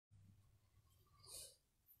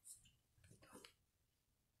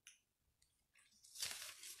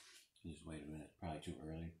too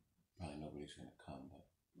early. Probably nobody's going to come, but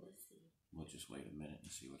we'll see. We'll just wait a minute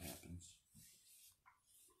and see what happens.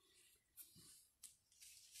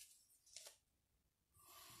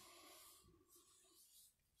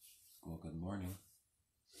 Well, good morning.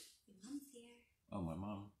 Your mom's here. Oh, my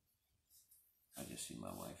mom. I just see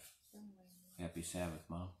my wife. Good morning. Happy Sabbath,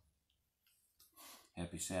 Mom.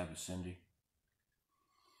 Happy Sabbath, Cindy.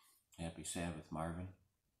 Happy Sabbath, Marvin.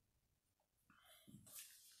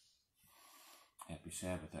 Happy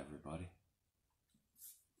Sabbath, everybody.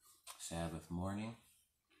 Sabbath morning,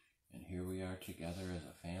 and here we are together as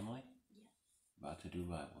a family, about to do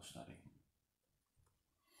Bible study.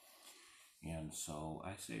 And so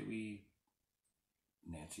I say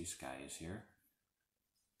Nancy Sky is here.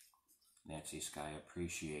 Nancy Sky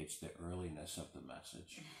appreciates the earliness of the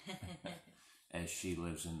message as she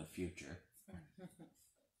lives in the future.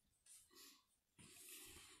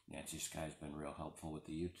 Nancy Sky's been real helpful with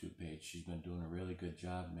the YouTube page. She's been doing a really good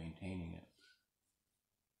job maintaining it.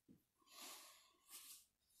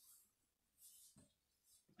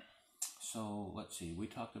 So, let's see, we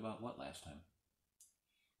talked about what last time?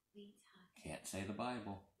 Can't say the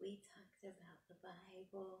Bible. We talked about the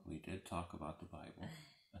Bible. We did talk about the Bible.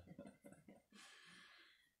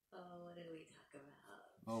 Oh, what did we talk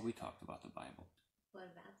about? Oh, we talked about the Bible. What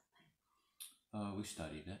about the Bible? We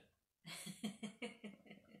studied it.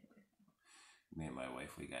 Me and my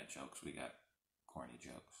wife, we got jokes. We got corny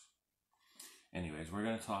jokes. Anyways, we're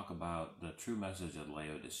going to talk about the true message of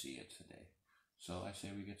Laodicea today. So I say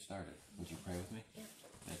we get started. Would you pray with me? Yeah.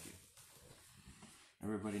 Thank you.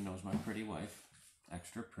 Everybody knows my pretty wife.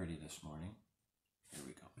 Extra pretty this morning. Here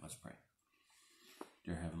we go. Let's pray.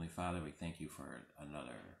 Dear Heavenly Father, we thank you for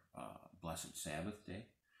another blessed Sabbath day.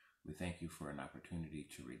 We thank you for an opportunity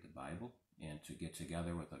to read the Bible and to get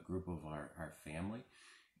together with a group of our family.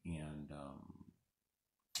 And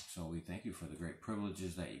so we thank you for the great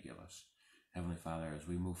privileges that you give us. Heavenly Father, as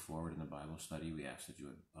we move forward in the Bible study, we ask that you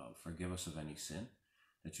would forgive us of any sin,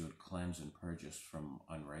 that you would cleanse and purge us from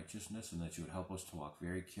unrighteousness, and that you would help us to walk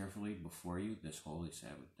very carefully before you this holy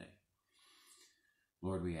Sabbath day.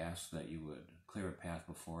 Lord, we ask that you would clear a path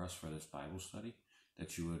before us for this Bible study,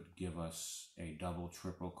 that you would give us a double,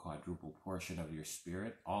 triple, quadruple portion of your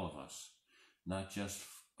Spirit, all of us, not just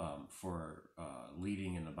for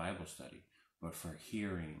leading in the Bible study, but for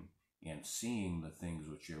hearing and seeing the things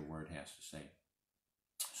which your word has to say.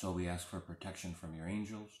 So we ask for protection from your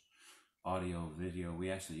angels, audio, video. We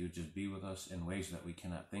ask that you would just be with us in ways that we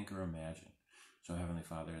cannot think or imagine. So Heavenly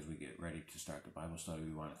Father, as we get ready to start the Bible study,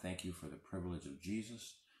 we want to thank you for the privilege of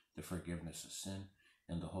Jesus, the forgiveness of sin,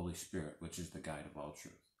 and the Holy Spirit, which is the guide of all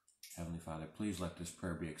truth. Heavenly Father, please let this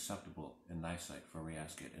prayer be acceptable in thy sight, for we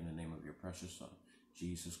ask it in the name of your precious Son,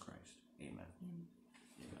 Jesus Christ. Amen.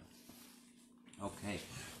 Amen. Okay,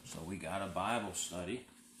 so we got a Bible study.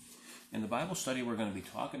 And the Bible study we're going to be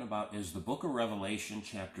talking about is the book of Revelation,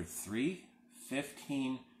 chapter 3,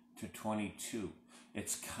 15 to 22.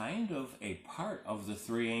 It's kind of a part of the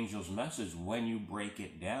three angels' message when you break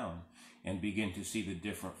it down and begin to see the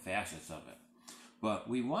different facets of it. But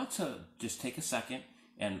we want to just take a second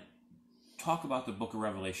and talk about the book of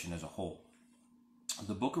Revelation as a whole.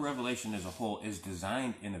 The book of Revelation as a whole is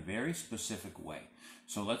designed in a very specific way.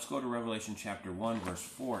 So let's go to Revelation chapter 1, verse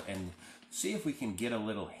 4, and see if we can get a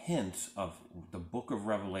little hint of the book of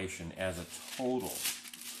Revelation as a total.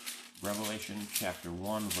 Revelation chapter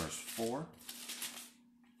 1, verse 4.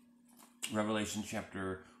 Revelation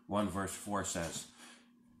chapter 1, verse 4 says,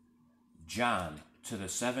 John, to the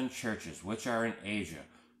 7 churches which are in Asia,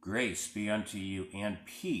 grace be unto you and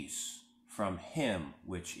peace from him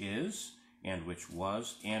which is, and which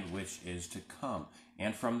was, and which is to come,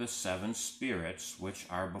 and from the 7 spirits which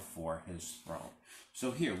are before his throne.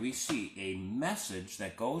 So here we see a message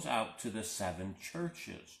that goes out to the 7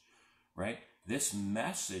 churches, right? This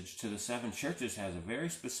message to the 7 churches has a very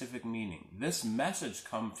specific meaning. This message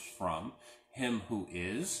comes from him who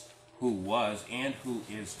is, who was, and who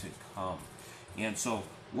is to come. And so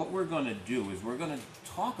what we're going to do is we're going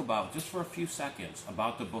to talk about, just for a few seconds,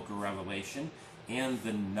 about the book of Revelation and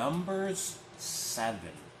the numbers 7.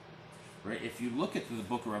 Right? If you look at the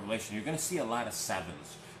book of Revelation, you're going to see a lot of 7s.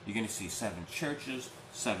 You're going to see 7 churches,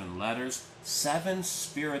 7 letters, 7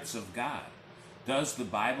 spirits of God. Does the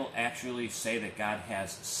Bible actually say that God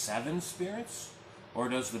has 7 spirits? Or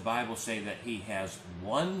does the Bible say that he has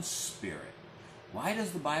 1 spirit? Why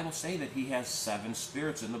does the Bible say that he has 7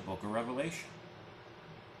 spirits in the book of Revelation?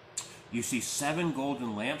 You see 7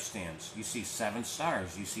 golden lampstands. You see 7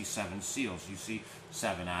 stars. You see 7 seals. You see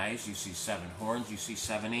 7 eyes. You see 7 horns. You see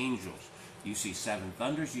 7 angels. You see 7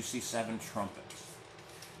 thunders. You see 7 trumpets.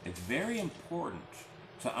 It's very important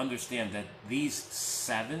to understand that these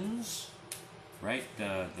sevens, right,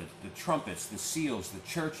 the trumpets, the seals, the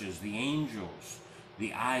churches, the angels,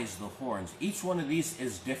 the eyes, the horns, each one of these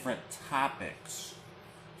is different topics.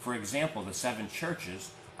 For example, the seven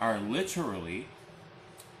churches are literally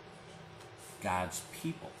God's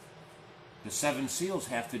people. The seven seals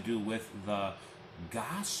have to do with the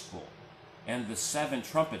gospel, and the seven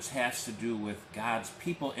trumpets has to do with God's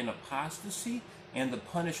people in apostasy and the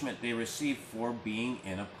punishment they receive for being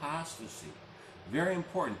in apostasy. Very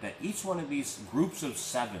important that each one of these groups of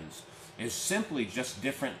sevens is simply just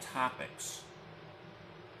different topics,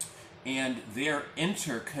 and they're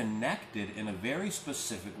interconnected in a very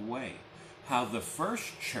specific way. How the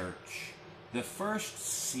first church, the first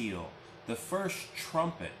seal, the first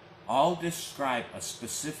trumpet all describe a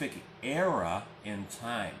specific era in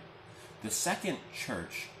time. The second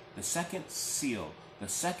church, the second seal, the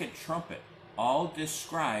second trumpet all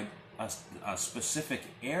describe a specific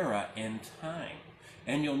era in time.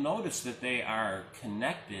 And you'll notice that they are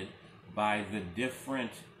connected by the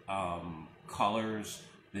different colors,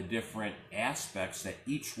 the different aspects that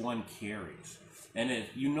each one carries. And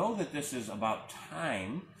you know that this is about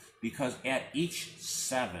time because at each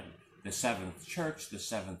seven, the seventh church, the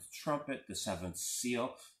seventh trumpet, the seventh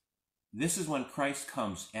seal, this is when Christ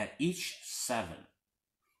comes at each seven.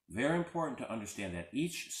 Very important to understand that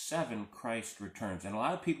each seven Christ returns. And a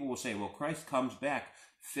lot of people will say, well, Christ comes back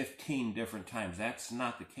 15 different times. That's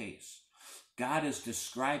not the case. God is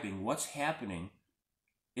describing what's happening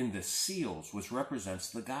in the seals, which represents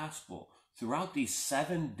the gospel, throughout these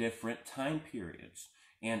seven different time periods.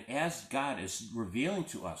 And as God is revealing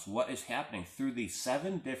to us what is happening through these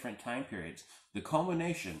seven different time periods, the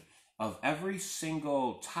culmination of every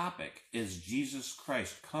single topic is Jesus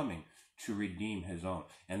Christ coming to redeem his own.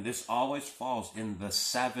 And this always falls in the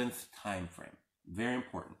seventh time frame. Very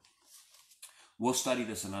important. We'll study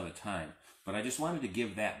this another time, but I just wanted to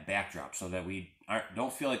give that backdrop so that we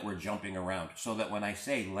don't feel like we're jumping around, so that when I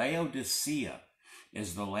say Laodicea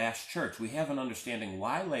is the last church, we have an understanding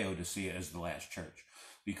why Laodicea is the last church.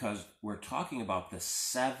 Because we're talking about the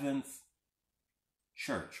seventh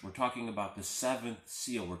church. We're talking about the seventh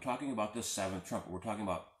seal. We're talking about the seventh trumpet. We're talking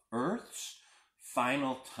about Earth's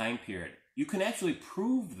final time period. You can actually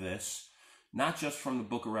prove this not just from the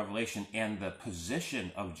book of Revelation and the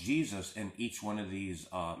position of Jesus in each one of these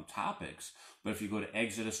topics, but if you go to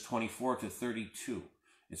Exodus 24 to 32,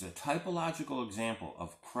 it's a typological example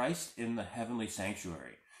of Christ in the heavenly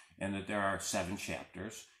sanctuary, and that there are 7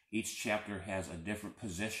 chapters. Each chapter has a different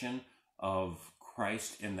position of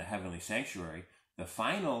Christ in the heavenly sanctuary. The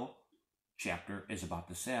final chapter is about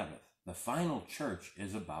the Sabbath. The final church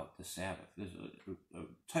is about the Sabbath. This is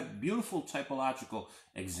a beautiful typological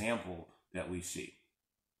example that we see.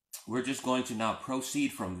 We're just going to now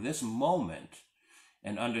proceed from this moment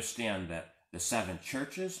and understand that the 7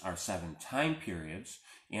 churches are 7 time periods,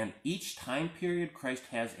 and each time period Christ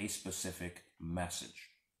has a specific message.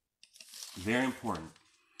 Very important.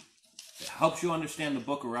 It helps you understand the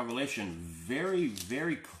book of Revelation very,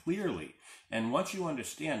 very clearly. And once you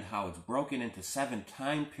understand how it's broken into 7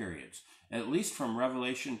 time periods, at least from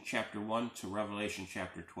Revelation chapter 1 to Revelation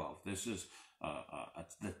chapter 12, this is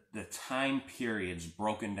the time periods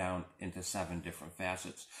broken down into 7 different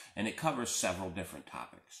facets, and it covers several different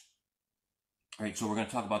topics. All right, so we're going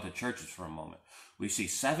to talk about the churches for a moment. We see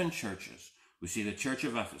 7 churches. We see the church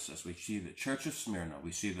of Ephesus. We see the church of Smyrna.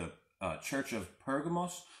 We see the church of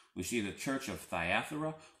Pergamos. We see the church of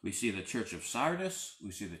Thyatira. We see the church of Sardis.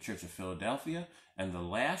 We see the church of Philadelphia. And the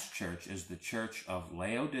last church is the church of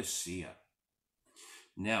Laodicea.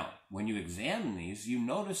 Now, when you examine these, you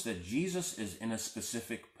notice that Jesus is in a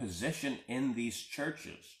specific position in these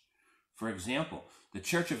churches. For example, the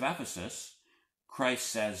church of Ephesus, Christ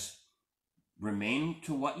says, remain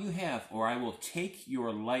to what you have, or I will take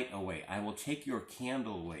your light away. I will take your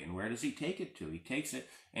candle away. And where does he take it to? He takes it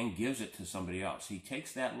and gives it to somebody else. He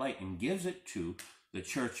takes that light and gives it to the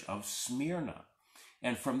church of Smyrna.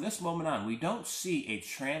 And from this moment on, we don't see a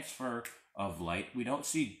transfer of light. We don't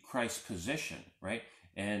see Christ's position, right?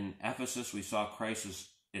 In Ephesus, we saw Christ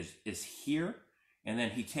is here, and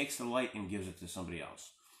then he takes the light and gives it to somebody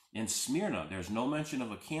else. In Smyrna, there's no mention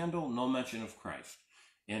of a candle, no mention of Christ.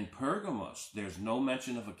 In Pergamos, there's no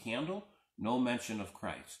mention of a candle, no mention of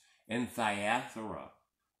Christ. In Thyatira,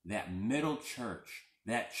 that middle church,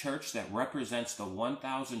 that church that represents the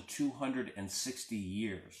 1,260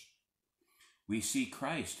 years, we see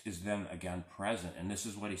Christ is then again present. And this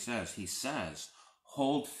is what he says. He says,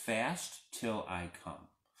 hold fast till I come.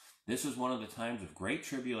 This is one of the times of great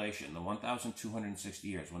tribulation, the 1,260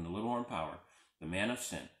 years, when the little horn power, the man of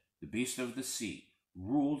sin, the beast of the sea,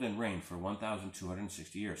 ruled and reigned for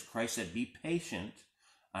 1,260 years. Christ said, be patient,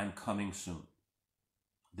 I'm coming soon.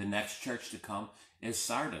 The next church to come is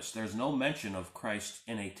Sardis. There's no mention of Christ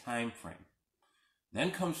in a time frame.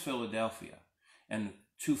 Then comes Philadelphia. And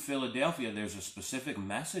to Philadelphia, there's a specific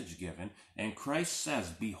message given, and Christ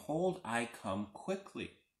says, behold, I come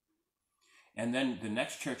quickly. And then the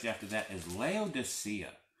next church after that is Laodicea.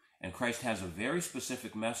 And Christ has a very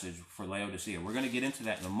specific message for Laodicea. We're going to get into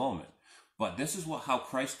that in a moment. But this is how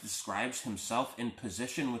Christ describes himself in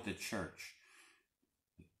position with the church.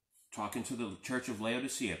 Talking to the church of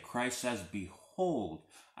Laodicea, Christ says, behold,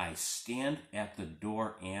 I stand at the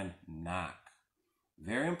door and knock.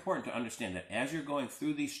 Very important to understand that as you're going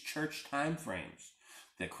through these church time frames,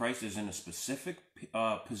 that Christ is in a specific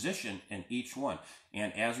position in each one.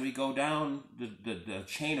 And as we go down the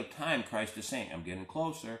chain of time, Christ is saying, I'm getting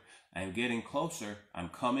closer, I'm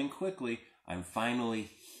coming quickly, I'm finally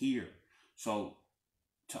here. So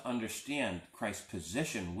to understand Christ's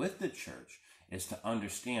position with the church is to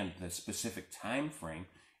understand the specific time frame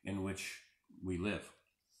in which we live.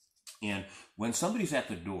 And when somebody's at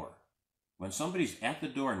the door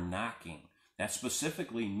knocking, that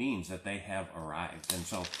specifically means that they have arrived. And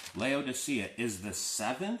so Laodicea is the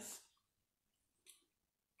seventh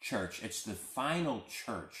church. It's the final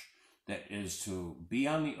church that is to be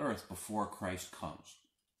on the earth before Christ comes.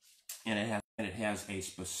 And it has a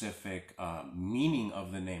specific meaning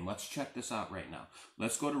of the name. Let's check this out right now.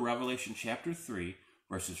 Let's go to Revelation chapter 3,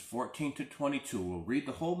 verses 14 to 22. We'll read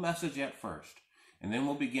the whole message at first, and then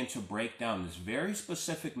we'll begin to break down this very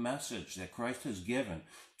specific message that Christ has given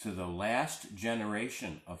to the last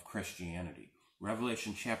generation of Christianity.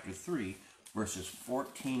 Revelation chapter 3, verses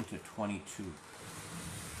 14 to 22.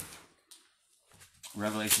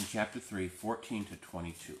 Revelation chapter 3, 14 to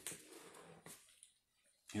 22.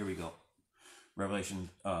 Here we go. Revelation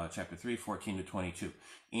chapter 3, 14 to 22.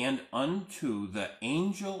 And unto the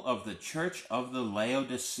angel of the church of the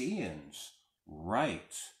Laodiceans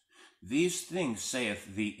write, these things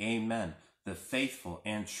saith the Amen, the faithful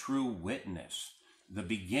and true witness, the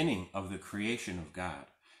beginning of the creation of God.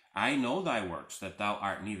 I know thy works, that thou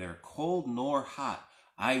art neither cold nor hot.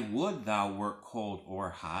 I would thou wert cold or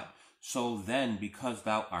hot. So then, because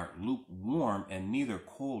thou art lukewarm and neither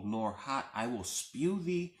cold nor hot, I will spew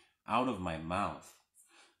thee out of my mouth.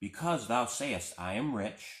 Because thou sayest, I am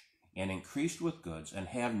rich, and increased with goods, and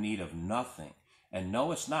have need of nothing, and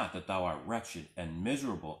knowest not that thou art wretched, and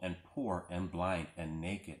miserable, and poor, and blind, and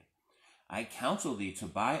naked. I counsel thee to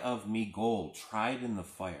buy of me gold tried in the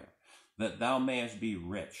fire, that thou mayest be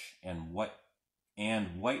rich, and white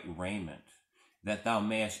raiment, that thou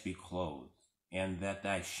mayest be clothed, and that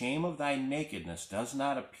thy shame of thy nakedness does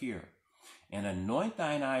not appear. And anoint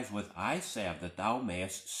thine eyes with eye salve, that thou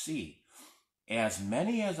mayest see. As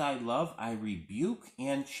many as I love, I rebuke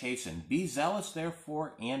and chasten. Be zealous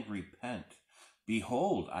therefore, and repent.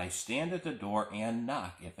 Behold, I stand at the door and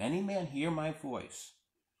knock. If any man hear my voice,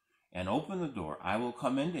 and open the door, I will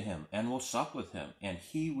come into him, and will sup with him, and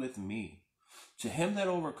he with me. To him that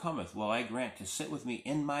overcometh will I grant to sit with me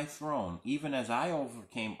in my throne, even as I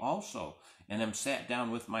overcame also, and am sat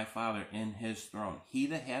down with my Father in his throne. He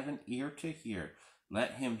that hath an ear to hear,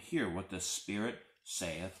 let him hear what the Spirit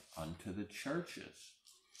saith unto the churches.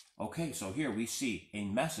 Okay, so here we see a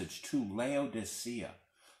message to Laodicea,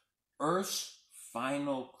 Earth's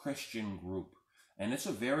final Christian group. And it's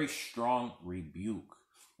a very strong rebuke,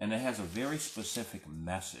 and it has a very specific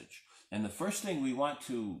message. And the first thing we want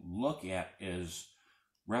to look at is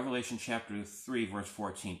Revelation chapter 3, verse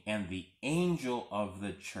 14, and the angel of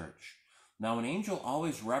the church. Now, an angel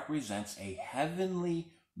always represents a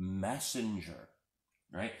heavenly messenger,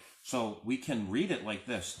 right? So we can read it like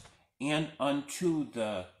this, and unto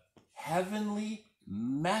the heavenly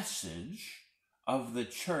message of the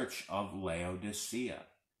church of Laodicea,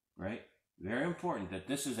 right? Very important that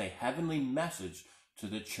this is a heavenly message to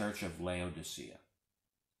the church of Laodicea.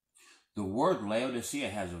 The word Laodicea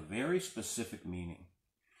has a very specific meaning.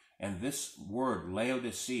 And this word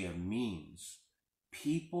Laodicea means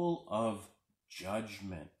people of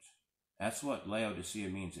judgment. That's what Laodicea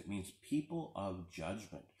means. It means people of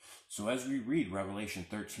judgment. So as we read Revelation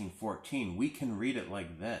 13:14, we can read it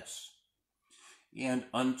like this. And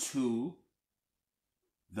unto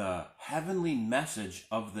the heavenly message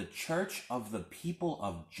of the church of the people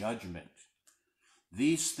of judgment,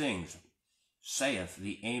 these things saith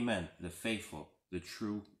the Amen, the faithful, the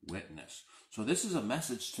true witness. So this is a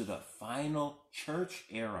message to the final church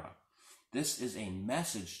era. This is a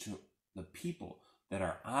message to the people that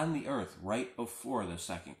are on the earth right before the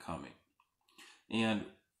second coming. And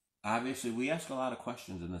obviously we ask a lot of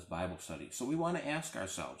questions in this Bible study. So we want to ask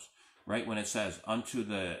ourselves, right? When it says, unto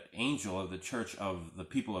the angel of the church of the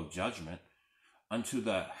people of judgment, unto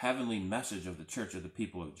the heavenly message of the church of the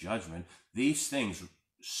people of judgment, these things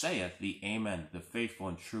saith the Amen, the faithful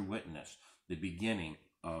and true witness, the beginning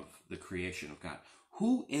of the creation of God.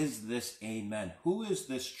 Who is this Amen? Who is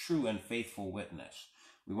this true and faithful witness?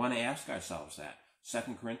 We want to ask ourselves that.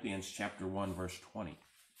 2 Corinthians chapter 1, verse 20.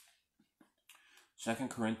 2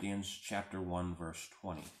 Corinthians chapter 1, verse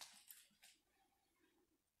 20.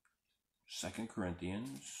 2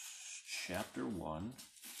 Corinthians chapter 1,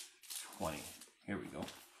 20. Here we go.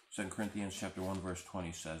 2 Corinthians chapter 1, verse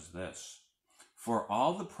 20 says this. For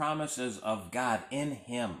all the promises of God in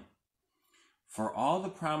him, for all the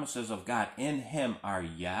promises of God in him are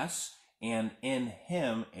yes, and in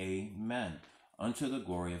him amen, unto the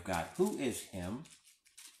glory of God. Who is him?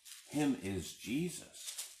 Him is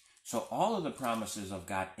Jesus. So all of the promises of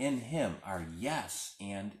God in him are yes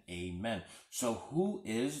and amen. So who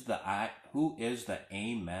is the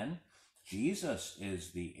amen? Jesus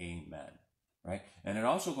is the amen, right? And it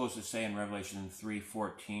also goes to say in Revelation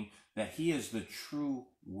 3:14 that he is the true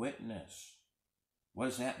witness. What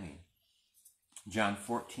does that mean? John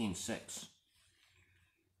 14:6.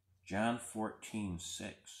 John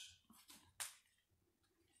 14:6.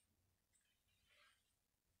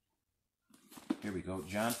 Here we go.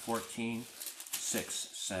 John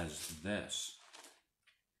 14:6 says this.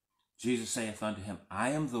 Jesus saith unto him, I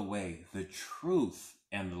am the way, the truth,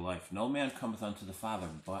 and the life. No man cometh unto the Father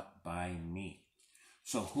but by me.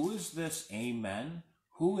 So who is this amen?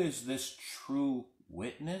 Who is this true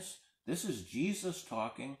witness? This is Jesus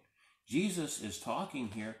talking. Jesus is talking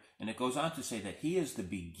here, and it goes on to say that he is the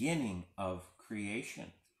beginning of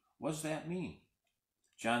creation. What does that mean?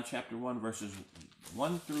 John chapter 1, verses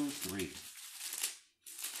 1 through 3.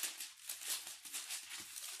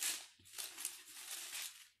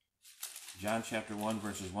 John chapter 1,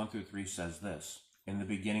 verses 1 through 3 says this. In the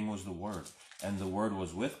beginning was the Word, and the Word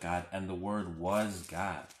was with God, and the Word was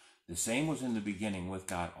God. The same was in the beginning with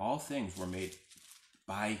God. All things were made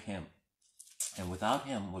by him, and without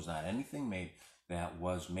him was not anything made that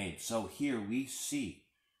was made. So here we see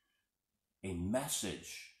a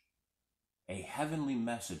message, a heavenly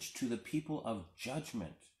message to the people of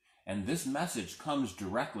judgment. And this message comes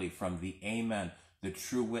directly from the Amen, the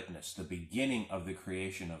true witness, the beginning of the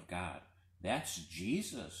creation of God. That's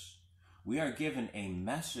Jesus. We are given a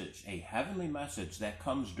message, a heavenly message that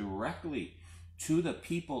comes directly to the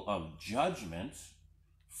people of judgment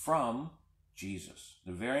from Jesus.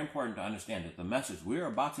 It's very important to understand that the message we're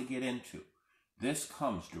about to get into, this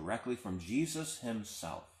comes directly from Jesus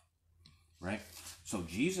himself, right? So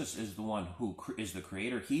Jesus is the one who is the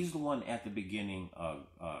creator. He's the one at the beginning of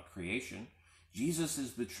creation. Jesus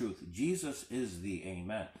is the truth. Jesus is the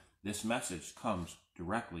Amen. This message comes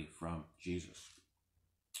directly from Jesus.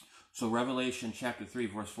 So Revelation chapter 3,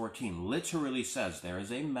 verse 14 literally says there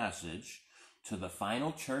is a message to the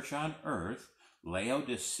final church on earth,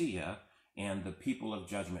 Laodicea, and the people of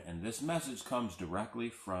judgment. And this message comes directly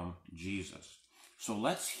from Jesus. So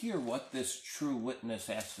let's hear what this true witness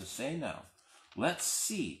has to say now. Let's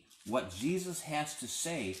see what Jesus has to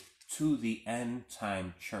say to the end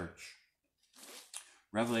time church.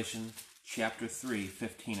 Revelation chapter 3,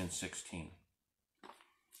 15 and 16.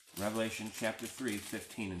 Revelation chapter 3,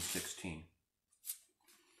 15 and 16.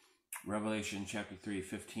 Revelation chapter 3,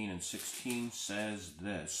 15 and 16 says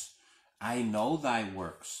this. I know thy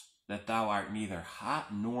works, that thou art neither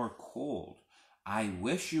hot nor cold. I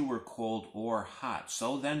wish you were cold or hot.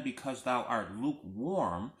 So then, because thou art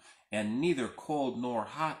lukewarm, and neither cold nor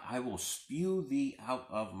hot, I will spew thee out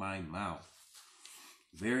of my mouth.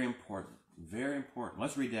 Very important. Very important.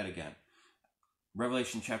 Let's read that again.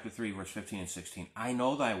 Revelation chapter 3, verse 15 and 16. I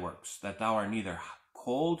know thy works, that thou art neither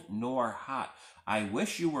cold nor hot. I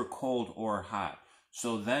wish you were cold or hot.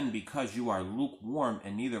 So then, because you are lukewarm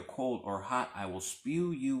and neither cold or hot, I will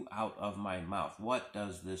spew you out of my mouth. What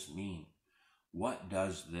does this mean? What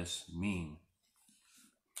does this mean?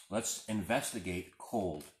 Let's investigate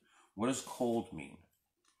cold. What does cold mean?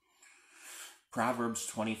 Proverbs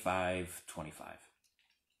 25:25.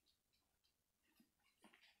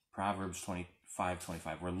 Proverbs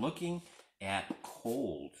 25:25. We're looking at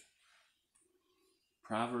cold.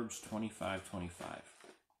 Proverbs 25:25.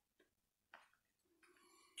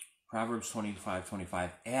 Proverbs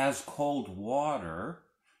 25:25. As cold water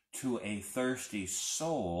to a thirsty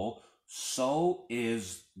soul, so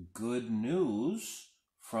is good news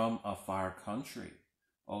from a far country.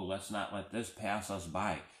 Oh, let's not let this pass us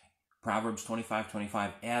by. Proverbs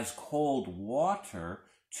 25:25. As cold water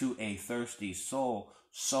to a thirsty soul,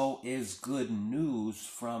 so is good news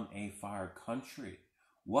from a far country.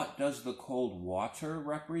 What does the cold water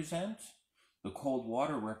represent? The cold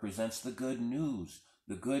water represents the good news.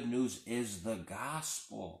 The good news is the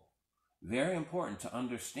gospel. Very important to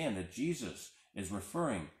understand that Jesus is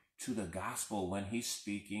referring to the gospel when he's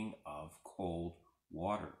speaking of cold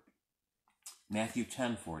water. Matthew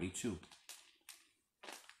 10:42.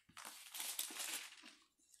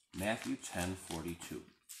 Matthew 10:42.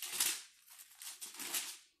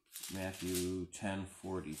 Matthew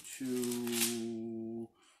 10:42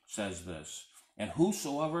 says this, and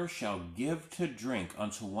whosoever shall give to drink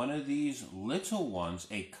unto one of these little ones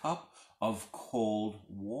a cup of cold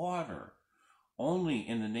water, only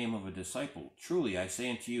in the name of a disciple, truly I say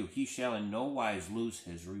unto you, he shall in no wise lose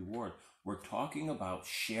his reward. We're talking about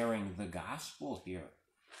sharing the gospel here.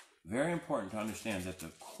 Very important to understand that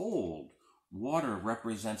the cold water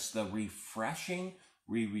represents the refreshing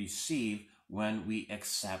we receive when we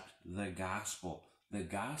accept the gospel. The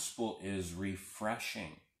gospel is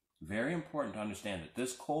refreshing. Very important to understand that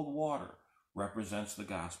this cold water represents the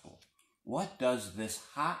gospel. What does this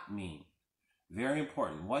hot mean? Very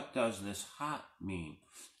important. What does this hot mean?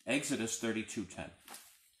 Exodus 32:10.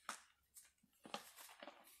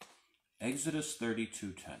 Exodus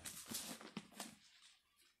 32:10.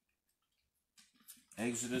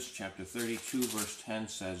 Exodus chapter 32 verse 10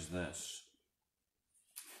 says this,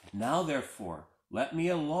 now therefore let me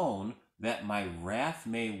alone, that my wrath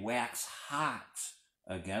may wax hot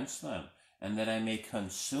against them, and that I may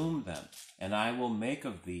consume them, and I will make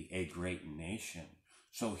of thee a great nation.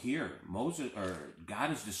 So here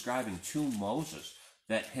God is describing to Moses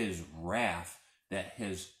that his wrath, that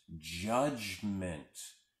his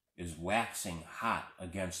judgment is waxing hot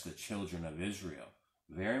against the children of Israel.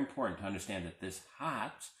 Very important to understand that this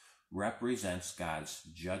hot represents God's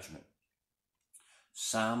judgment.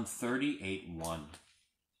 Psalm 38:1.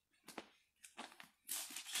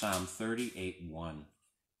 Psalm 38:1.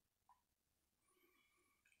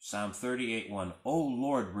 Psalm 38:1. O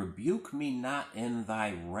Lord, rebuke me not in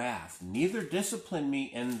thy wrath, neither discipline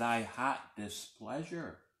me in thy hot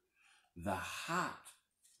displeasure. The hot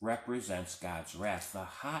represents God's wrath. The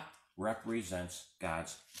hot represents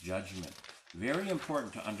God's judgment. Very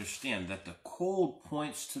important to understand that the cold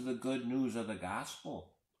points to the good news of the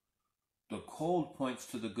gospel. The cold points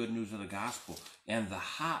to the good news of the gospel, and the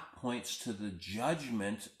hot points to the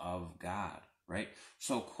judgment of God, right?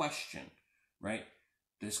 So question, right?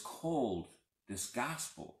 This cold, this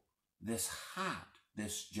gospel, this hot,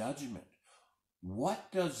 this judgment,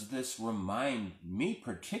 what does this remind me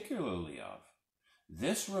particularly of?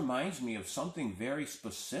 This reminds me of something very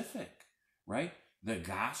specific, right? The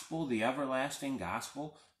gospel, the everlasting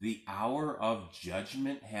gospel, the hour of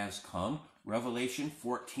judgment has come. Revelation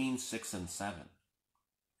 14:6 and 7.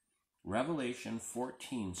 Revelation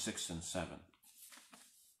 14:6 and 7.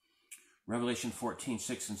 Revelation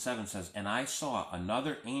 14:6 and 7 says, and I saw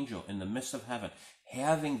another angel in the midst of heaven,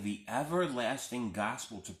 having the everlasting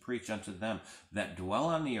gospel to preach unto them that dwell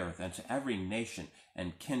on the earth, and to every nation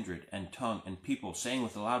and kindred and tongue and people, saying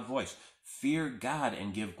with a loud voice, fear God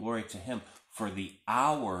and give glory to him, for the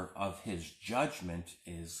hour of his judgment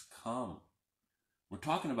is come. We're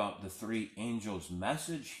talking about the three angels'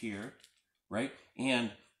 message here, right?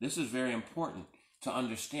 And this is very important to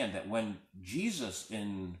understand that when Jesus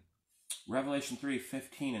in Revelation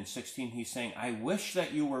 3:15 and 16, he's saying, I wish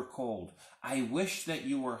that you were cold. I wish that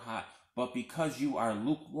you were hot, but because you are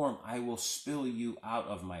lukewarm, I will spill you out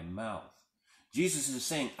of my mouth. Jesus is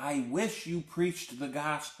saying, I wish you preached the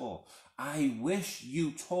gospel. I wish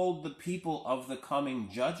you told the people of the coming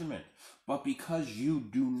judgment, but because you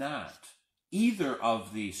do not either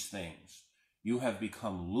of these things, you have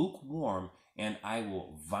become lukewarm, and I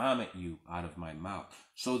will vomit you out of my mouth.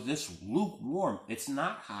 So this lukewarm, it's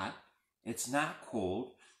not hot, it's not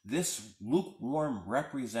cold. This lukewarm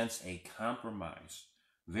represents a compromise.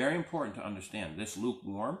 Very important to understand. This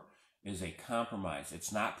lukewarm is a compromise.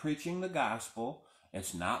 It's not preaching the gospel.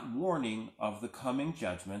 It's not warning of the coming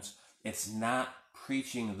judgments. It's not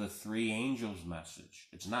preaching the three angels' message.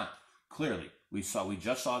 It's not. Clearly, we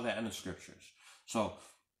just saw that in the scriptures. So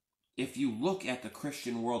if you look at the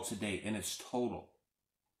Christian world today in its total,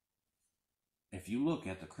 if you look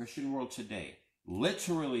at the Christian world today,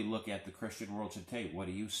 literally look at the Christian world today, what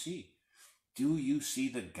do you see? Do you see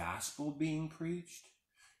the gospel being preached?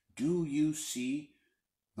 Do you see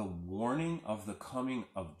the warning of the coming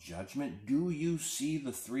of judgment? Do you see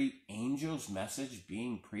the three angels' message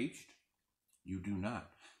being preached? You do not.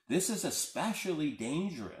 This is especially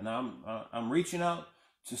dangerous, and I'm reaching out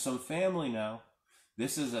to some family now.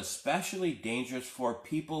 This is especially dangerous for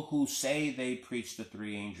people who say they preach the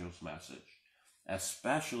three angels' message.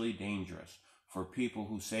 Especially dangerous for people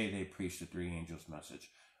who say they preach the three angels' message.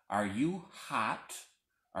 Are you hot?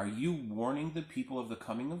 Are you warning the people of the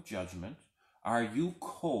coming of judgment? Are you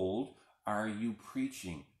cold? Are you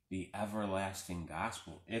preaching the everlasting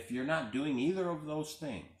gospel? If you're not doing either of those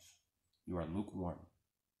things, you are lukewarm.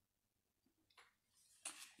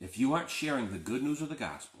 If you aren't sharing the good news of the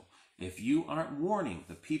gospel, if you aren't warning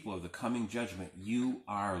the people of the coming judgment, you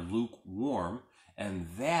are lukewarm, and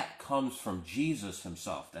that comes from Jesus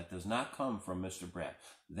himself. That does not come from Mr. Brad.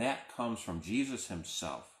 That comes from Jesus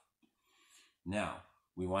himself. Now,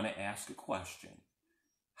 we want to ask a question.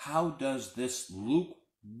 How does this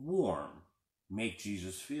lukewarm make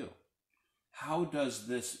Jesus feel? How does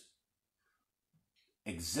this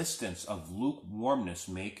existence of lukewarmness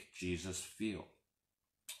make Jesus feel?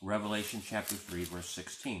 Revelation chapter 3, verse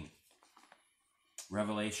 16.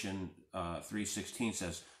 Revelation 3:16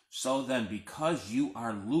 says, "So then, because you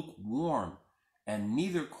are lukewarm and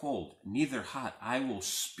neither cold, neither hot, I will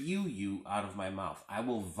spew you out of my mouth. I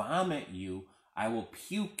will vomit you. I will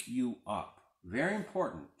puke you up." Very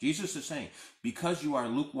important. Jesus is saying, because you are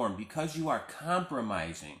lukewarm, because you are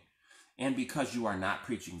compromising, and because you are not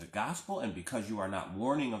preaching the gospel, and because you are not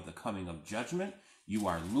warning of the coming of judgment, you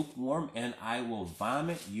are lukewarm, and I will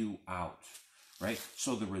vomit you out. Right?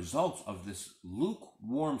 So the result of this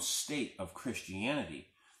lukewarm state of Christianity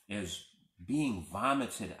is being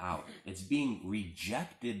vomited out. It's being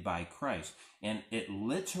rejected by Christ. And it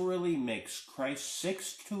literally makes Christ sick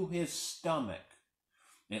to his stomach.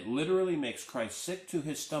 It literally makes Christ sick to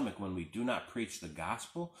his stomach when we do not preach the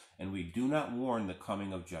gospel and we do not warn the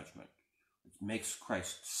coming of judgment. It makes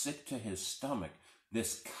Christ sick to his stomach.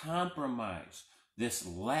 This compromise, this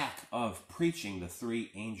lack of preaching the three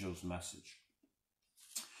angels' message.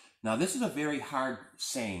 Now, this is a very hard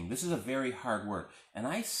saying. This is a very hard word. And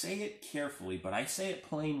I say it carefully, but I say it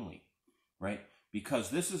plainly, right?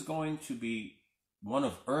 Because this is going to be one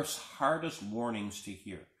of earth's hardest warnings to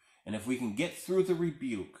hear. And if we can get through the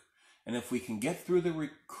rebuke, and if we can get through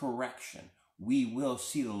the correction, we will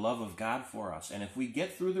see the love of God for us. And if we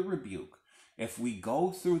get through the rebuke, if we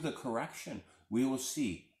go through the correction, we will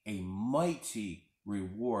see a mighty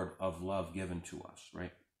reward of love given to us,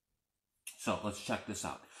 right? So let's check this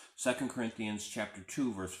out. 2 Corinthians chapter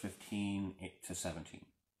 2, verse 15 to 17.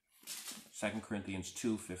 2 Corinthians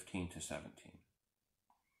 2, 15 to 17.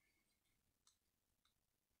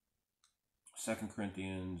 2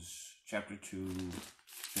 Corinthians chapter 2,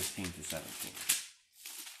 15 to 17.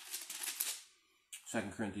 2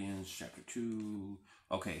 Corinthians chapter 2.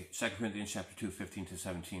 Okay, 2 Corinthians chapter 2, 15 to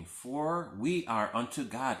 17. "For we are unto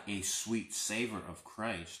God a sweet savor of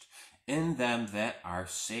Christ in them that are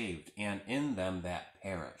saved, and in them that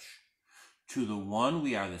perish. To the one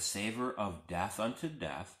we are the savor of death unto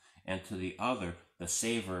death, and to the other the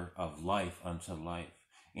savor of life unto life.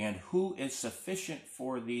 And who is sufficient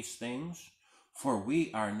for these things? For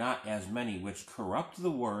we are not as many which corrupt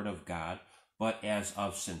the word of God, but as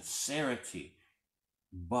of sincerity,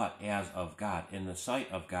 but as of God. In the sight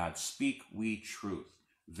of God speak we truth."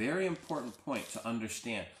 Very important point to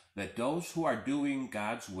understand, that those who are doing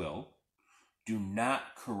God's will do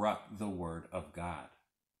not corrupt the word of God.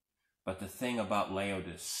 But the thing about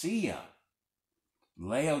Laodicea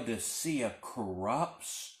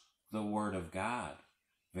corrupts the word of God.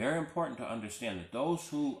 Very important to understand that those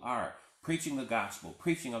who are preaching the gospel,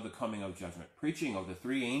 preaching of the coming of judgment, preaching of the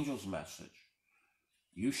three angels' message,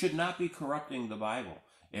 you should not be corrupting the Bible.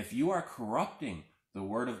 If you are corrupting the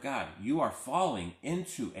word of God, you are falling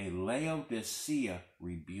into a Laodicea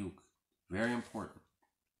rebuke. Very important.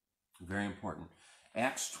 Very important.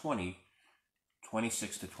 Acts 20,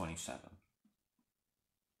 26 to 27.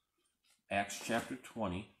 Acts chapter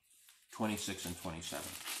 20, 26 and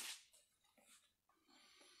 27.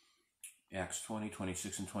 Acts 20,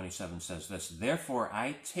 26 and 27 says this: "Therefore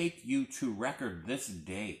I take you to record this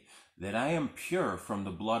day that I am pure from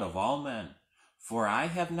the blood of all men, for I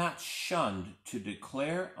have not shunned to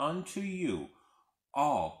declare unto you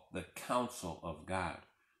all the counsel of God."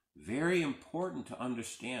 Very important to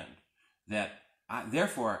understand that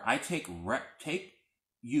therefore I take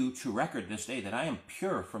you to record this day that I am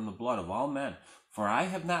pure from the blood of all men, for I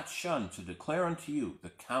have not shunned to declare unto you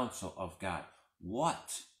the counsel of God.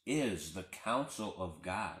 What is the counsel of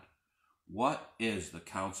God? What is the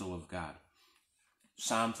counsel of God?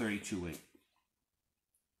 Psalm 32:8.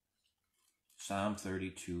 Psalm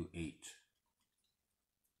 32:8.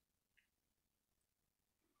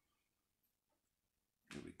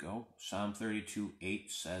 Here we go. Psalm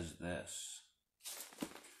 32:8 says this.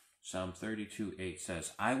 Psalm 32:8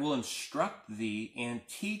 says, "I will instruct thee and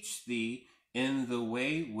teach thee in the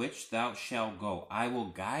way which thou shalt go. I will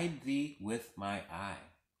guide thee with my eye."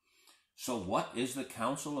 So what is the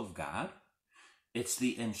counsel of God? It's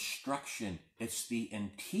the instruction. It's the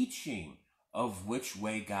teaching of which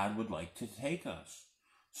way God would like to take us.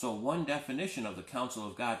 So one definition of the counsel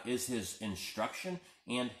of God is his instruction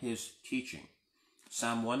and his teaching.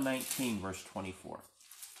 Psalm 119, verse 24.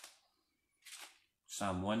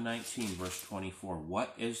 Psalm 119, verse 24.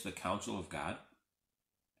 What is the counsel of God?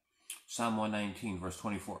 Psalm 119, verse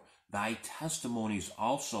 24. Thy testimonies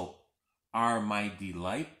also are my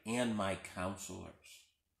delight and my counselors.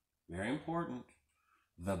 Very important.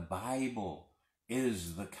 The Bible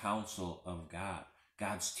is the counsel of God.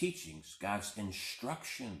 God's teachings, God's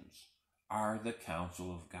instructions are the counsel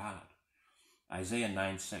of God. Isaiah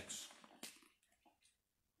 9:6.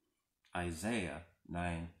 Isaiah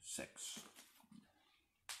 9:6.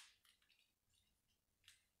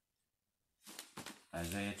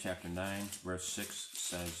 Isaiah chapter 9, verse 6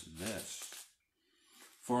 says this.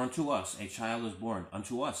 For unto us a child is born,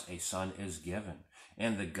 unto us a son is given,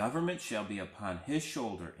 and the government shall be upon his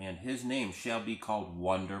shoulder, and his name shall be called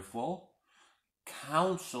Wonderful,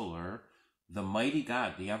 Counselor, the Mighty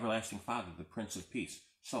God, the Everlasting Father, the Prince of Peace.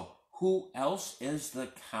 So who else is the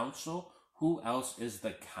counsel? Who else is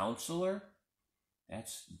the counselor?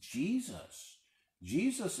 That's Jesus.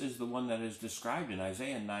 Jesus is the one that is described in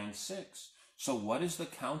Isaiah 9:6. So what is the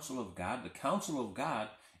counsel of God? The counsel of God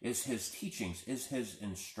is his teachings, is his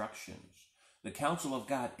instructions. The counsel of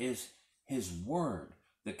God is his word.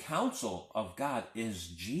 The counsel of God is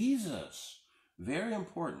Jesus. Very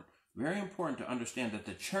important to understand that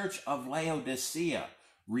the church of Laodicea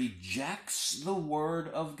rejects the word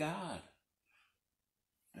of God.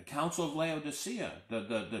 The council of Laodicea,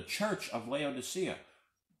 the church of Laodicea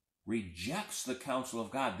rejects the counsel of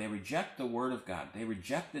God. They reject the word of God. They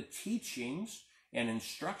reject the teachings and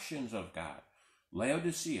instructions of God.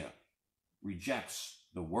 Laodicea rejects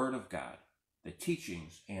the word of God, the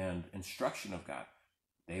teachings and instruction of God.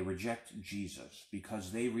 They reject Jesus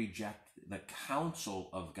because they reject the counsel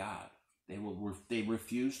of God. They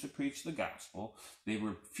refuse to preach the gospel. They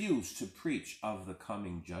refuse to preach of the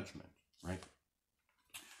coming judgment, right?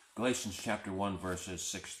 Galatians chapter 1, verses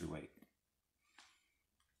 6 through 8.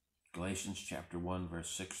 Galatians chapter 1, verse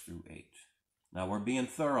 6 through 8. Now we're being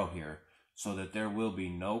thorough here so that there will be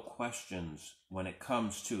no questions when it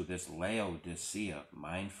comes to this Laodicea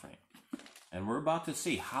mind frame. And we're about to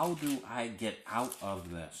see, how do I get out of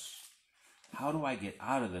this? How do I get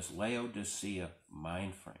out of this Laodicea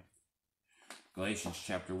mind frame? Galatians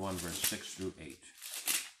chapter 1, verse 6 through 8.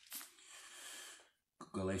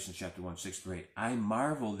 Galatians chapter 1, 6 through 8. I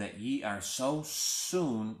marvel that ye are so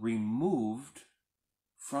soon removed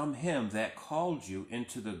from him that called you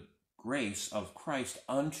into the grace of Christ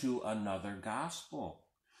unto another gospel,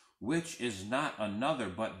 which is not another,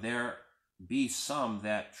 but there be some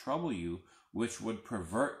that trouble you, which would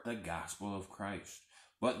pervert the gospel of Christ.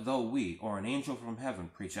 But though we, or an angel from heaven,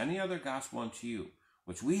 preach any other gospel unto you,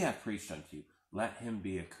 which we have preached unto you, let him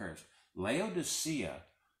be accursed. Laodicea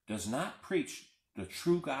does not preach the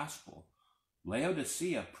true gospel.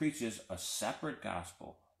 Laodicea preaches a separate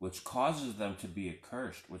gospel, which causes them to be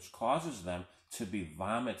accursed, which causes them to be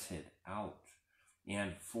vomited out.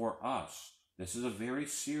 And for us, this is a very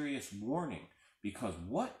serious warning, because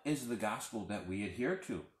what is the gospel that we adhere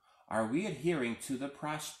to? Are we adhering to the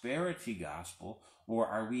prosperity gospel, or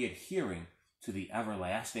are we adhering to the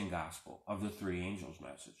everlasting gospel of the three angels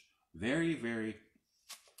message? Very, very,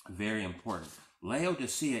 very important.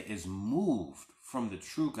 Laodicea is moved from the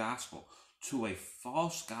true gospel to a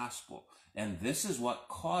false gospel. And this is what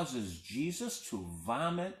causes Jesus to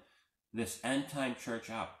vomit this end time church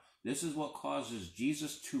out. This is what causes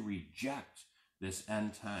Jesus to reject this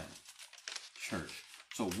end time church.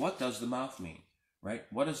 So what does the mouth mean, right?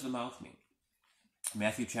 What does the mouth mean?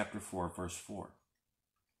 Matthew chapter 4, verse 4.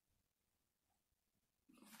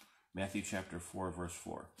 Matthew chapter 4, verse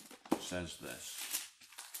 4 says this.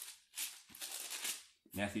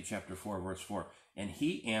 Matthew chapter 4, verse 4. And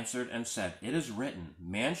he answered and said, It is written,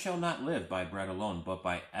 Man shall not live by bread alone, but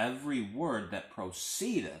by every word that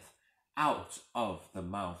proceedeth out of the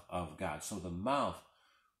mouth of God. So the mouth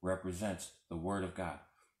represents the word of God.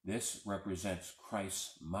 This represents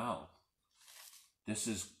Christ's mouth. This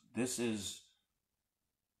is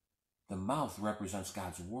the mouth represents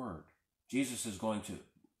God's word. Jesus is going to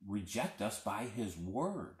reject us by his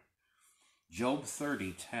word. Job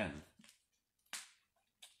 30:10.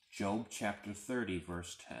 Job chapter 30,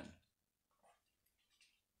 verse 10.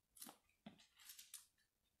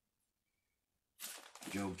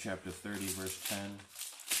 Job chapter 30, verse 10.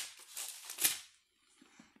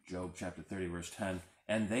 Job chapter 30, verse 10.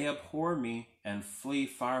 And they abhor me and flee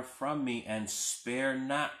far from me and spare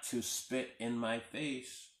not to spit in my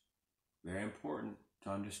face. Very important to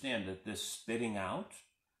understand that this spitting out,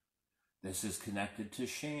 this is connected to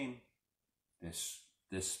shame. This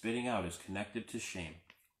spitting out is connected to shame.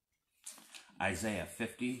 Isaiah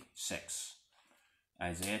 56.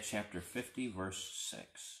 Isaiah chapter 50, verse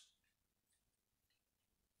 6.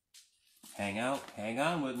 Hang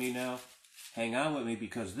on with me now. Hang on with me,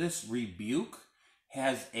 because this rebuke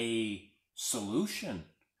has a solution.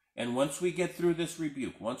 And once we get through this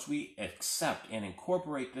rebuke, once we accept and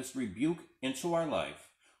incorporate this rebuke into our life,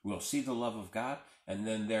 we'll see the love of God, and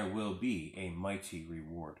then there will be a mighty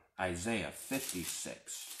reward. Isaiah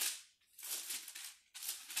 56.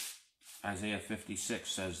 Isaiah 56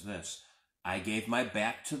 says this: I gave my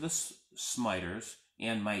back to the smiters,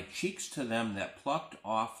 and my cheeks to them that plucked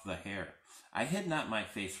off the hair. I hid not my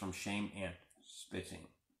face from shame and spitting.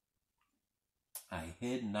 I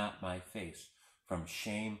hid not my face from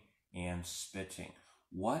shame and spitting.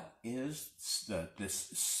 What is this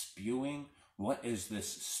spewing? What is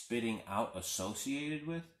this spitting out associated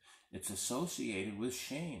with? It's associated with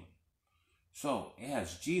shame. So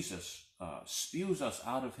as Jesus spews us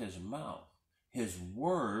out of his mouth, his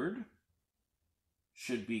word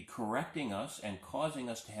should be correcting us and causing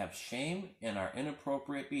us to have shame in our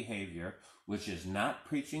inappropriate behavior, which is not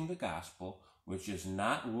preaching the gospel, which is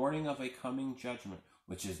not warning of a coming judgment,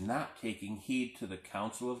 which is not taking heed to the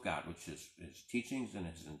counsel of God, which is his teachings and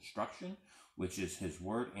his instruction, which is his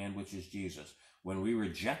word, and which is Jesus. When we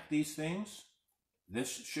reject these things, this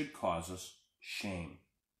should cause us shame.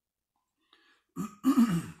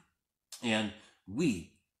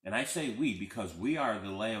 And I say we because we are the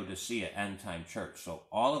Laodicea end time church. So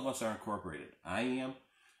all of us are incorporated.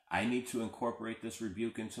 I need to incorporate this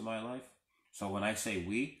rebuke into my life. So when I say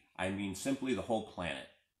we, I mean simply the whole planet.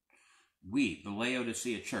 We, the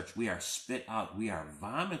Laodicea church, we are spit out. We are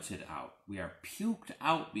vomited out. We are puked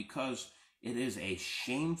out because it is a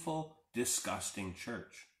shameful, disgusting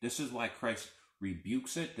church. This is why Christ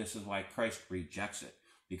rebukes it. This is why Christ rejects it.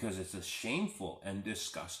 Because it's a shameful and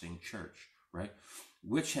disgusting church, right?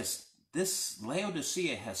 This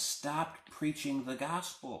Laodicea has stopped preaching the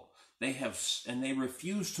gospel. They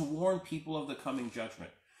refuse to warn people of the coming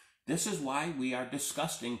judgment. This is why we are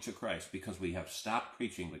disgusting to Christ, because we have stopped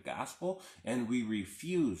preaching the gospel and we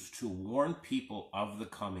refuse to warn people of the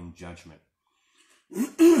coming judgment.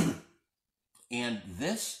 And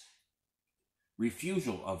this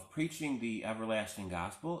refusal of preaching the everlasting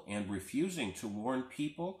gospel and refusing to warn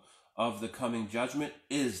people of the coming judgment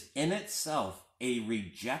is in itself a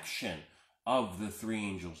rejection of the three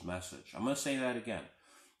angels' message. I'm going to say that again.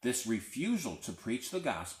 This refusal to preach the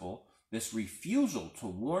gospel, this refusal to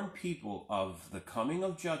warn people of the coming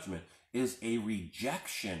of judgment, is a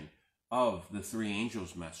rejection of the three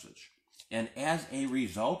angels' message. And as a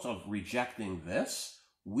result of rejecting this,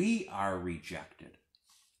 we are rejected.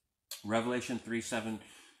 Revelation 3:17.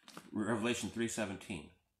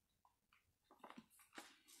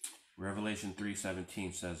 Revelation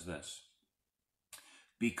 3:17 says this: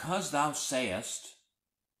 Because thou sayest,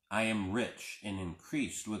 I am rich and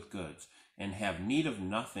increased with goods, and have need of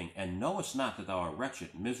nothing, and knowest not that thou art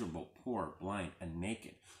wretched, miserable, poor, blind, and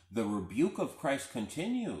naked. The rebuke of Christ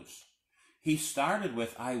continues. He started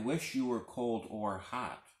with, I wish you were cold or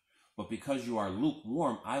hot. But because you are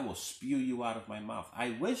lukewarm, I will spew you out of my mouth.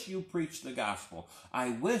 I wish you preached the gospel. I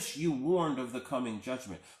wish you warned of the coming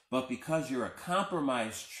judgment. But because you're a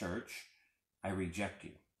compromised church, I reject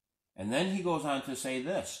you. And then he goes on to say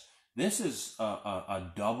this. This is a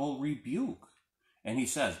double rebuke. And he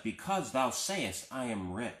says, because thou sayest, I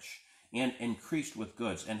am rich and increased with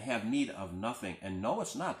goods, and have need of nothing, and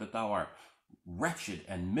knowest not that thou art wretched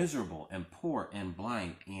and miserable and poor and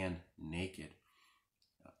blind and naked.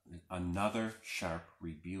 Another sharp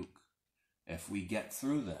rebuke. If we get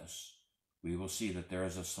through this, we will see that there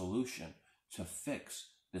is a solution to fix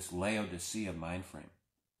this Laodicea mind frame.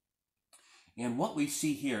 And what we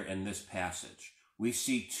see here in this passage, we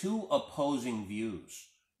see two opposing views.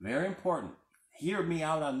 Very important. Hear me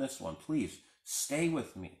out on this one, please. Stay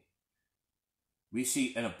with me. We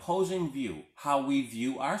see an opposing view, how we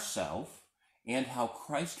view ourselves and how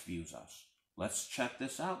Christ views us. Let's check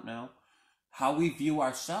this out now. How we view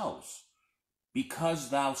ourselves. Because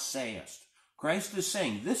thou sayest. Christ is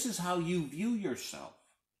saying, this is how you view yourself.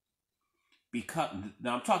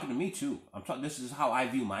 Now I'm talking to me too. This is how I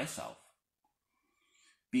view myself.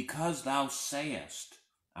 Because thou sayest,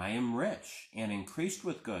 I am rich and increased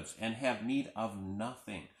with goods and have need of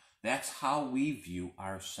nothing. That's how we view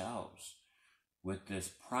ourselves, with this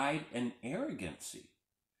pride and arrogancy.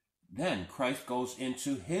 Then Christ goes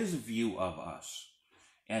into his view of us.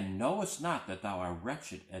 And knowest not that thou art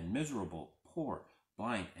wretched and miserable, poor,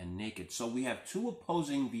 blind, and naked. So we have two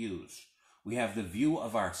opposing views. We have the view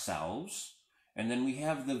of ourselves, and then we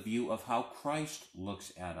have the view of how Christ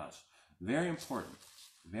looks at us. Very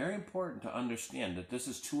important to understand that this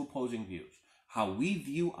is two opposing views. How we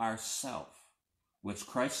view ourselves, which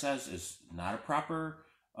Christ says is not a proper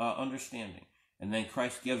understanding. And then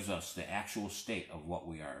Christ gives us the actual state of what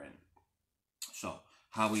we are in. So,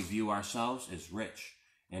 how we view ourselves is rich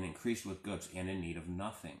and increased with goods and in need of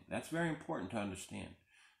nothing. That's very important to understand.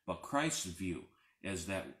 But Christ's view is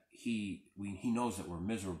that he knows that we're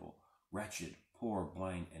miserable, wretched, poor,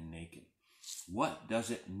 blind, and naked. What does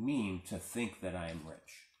it mean to think that I am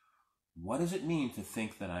rich? What does it mean to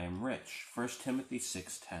think that I am rich? 1 Timothy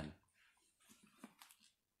 6:10.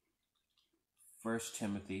 1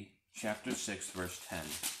 Timothy chapter 6, verse 10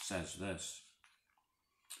 says this.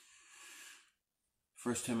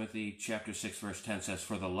 1 Timothy chapter 6, verse 10 says,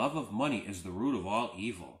 "For the love of money is the root of all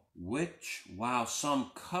evil, which, while some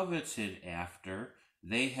coveted after,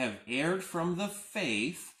 they have erred from the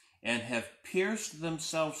faith and have pierced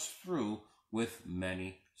themselves through with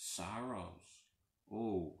many sorrows."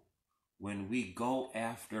 Oh, when we go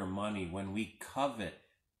after money, when we covet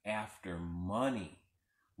after money,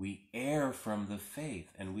 we err from the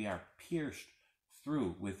faith and we are pierced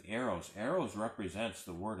through with arrows. Arrows represents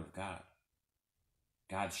the word of God.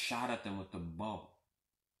 God shot at them with the bow.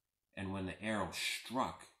 And when the arrow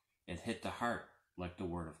struck, it hit the heart like the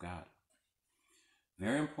word of God.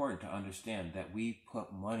 Very important to understand that we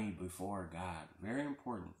put money before God. Very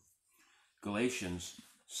important. Galatians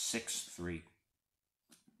 6:3.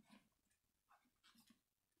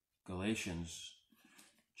 Galatians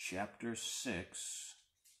chapter 6,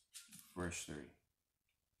 verse 3.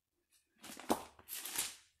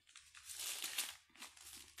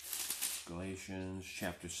 Galatians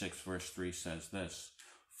chapter 6, verse 3 says this,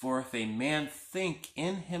 "For if a man think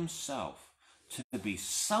in himself to be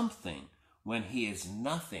something when he is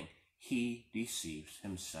nothing, he deceives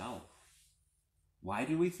himself." Why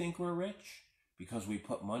do we think we're rich? Because we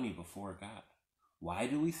put money before God. Why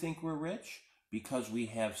do we think we're rich? Because we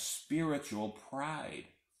have spiritual pride,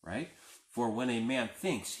 right? "For when a man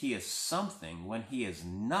thinks he is something when he is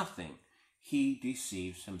nothing, he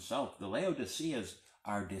deceives himself." The Laodiceas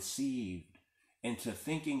are deceived into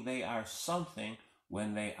thinking they are something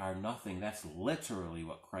when they are nothing. That's literally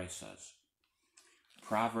what Christ says.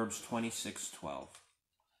 Proverbs 26:12.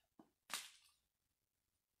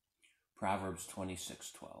 Proverbs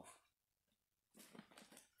 26:12.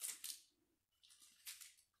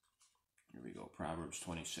 Here we go. Proverbs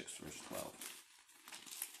 26, verse 12.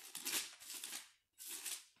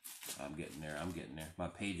 I'm getting there. My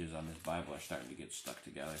pages on this Bible are starting to get stuck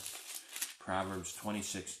together. Proverbs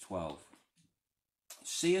 26:12.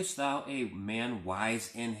 "Seest thou a man wise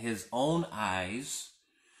in his own eyes?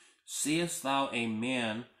 Seest thou a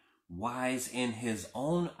man wise in his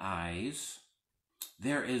own eyes?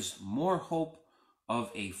 There is more hope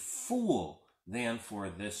of a fool than for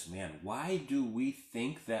this man." Why do we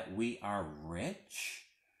think that we are rich?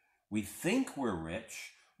 We think we're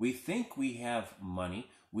rich. We think we have money.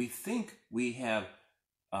 We think we have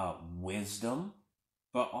wisdom.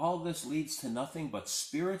 But all this leads to nothing but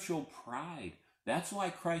spiritual pride. That's why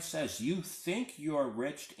Christ says, you think you're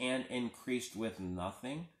rich and increased with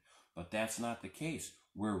nothing, but that's not the case.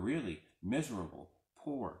 We're really miserable,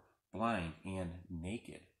 poor, blind, and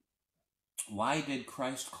naked. Why did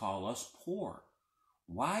Christ call us poor?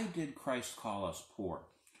 Why did Christ call us poor?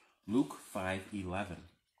 Luke 5:11.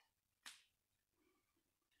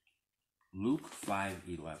 Luke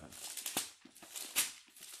 5:11.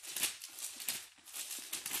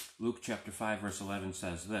 Luke chapter 5, verse 11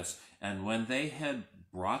 says this, "And when they had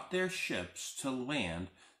brought their ships to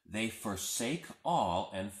land, they forsake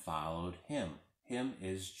all and followed him." Him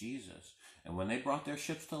is Jesus. And when they brought their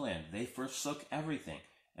ships to land, they forsook everything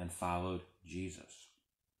and followed Jesus.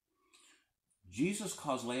 Jesus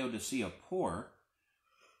calls Laodicea poor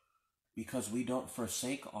because we don't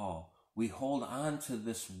forsake all. We hold on to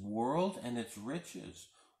this world and its riches.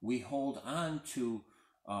 We hold on to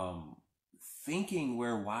thinking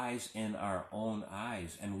we're wise in our own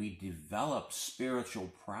eyes, and we develop spiritual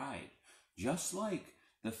pride, just like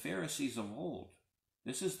the Pharisees of old.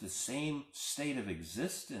 This is the same state of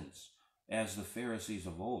existence as the Pharisees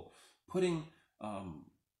of old, putting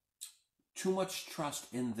too much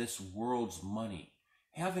trust in this world's money,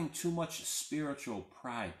 having too much spiritual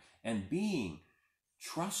pride, and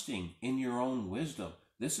trusting in your own wisdom.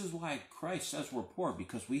 This is why Christ says we're poor,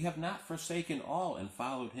 because we have not forsaken all and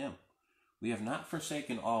followed him. We have not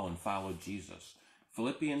forsaken all and followed Jesus.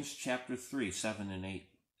 Philippians chapter 3, 7 and 8.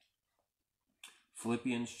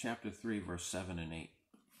 Philippians chapter 3, verse 7 and 8.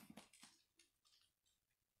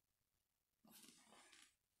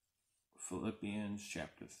 Philippians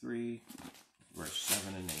chapter 3, verse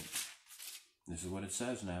 7 and 8. This is what it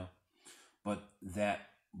says now. But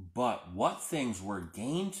what things were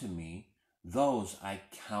gained to me, those I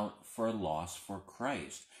count for loss for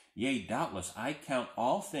Christ. Yea, doubtless, I count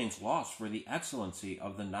all things lost for the excellency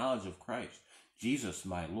of the knowledge of Christ, Jesus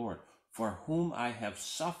my Lord, for whom I have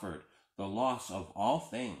suffered the loss of all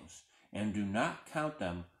things, and do count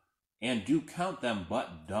them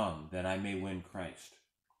but dung, that I may win Christ.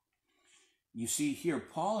 You see, here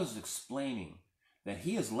Paul is explaining that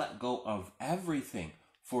he has let go of everything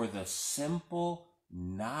for the simple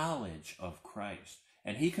knowledge of Christ.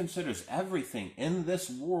 And he considers everything in this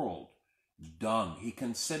world dung. He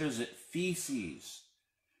considers it feces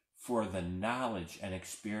for the knowledge and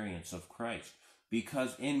experience of Christ,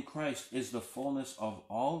 because in Christ is the fullness of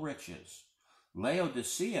all riches.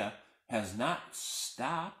 Laodicea has not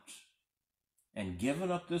stopped and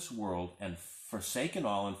given up this world and forsaken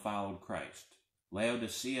all and followed Christ.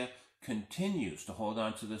 Laodicea continues to hold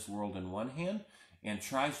on to this world in one hand and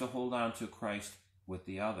tries to hold on to Christ with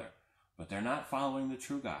the other. But they're not following the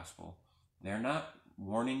true gospel. They're not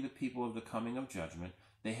warning the people of the coming of judgment.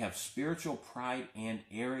 They have spiritual pride and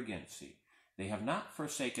arrogancy. They have not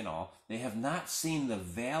forsaken all. They have not seen the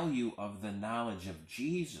value of the knowledge of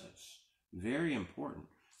Jesus. Very important.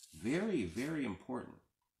 Very, very important.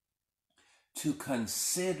 To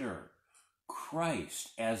consider Christ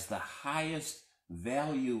as the highest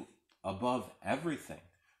value above everything.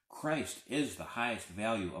 Christ is the highest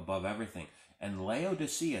value above everything. And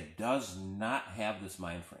Laodicea does not have this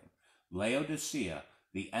mind frame. Laodicea,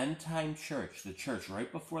 the end time church, the church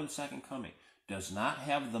right before the second coming, does not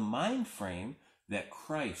have the mind frame that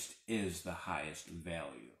Christ is the highest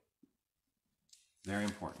value. Very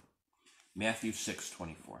important. Matthew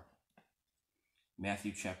 6:24.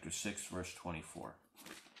 Matthew chapter 6, verse 24.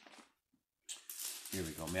 Here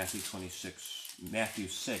we go. Matthew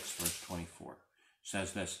 6, verse 24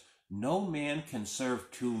 says this: No man can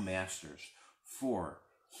serve two masters, for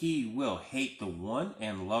he will hate the one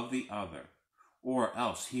and love the other, or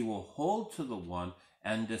else he will hold to the one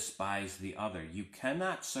and despise the other. You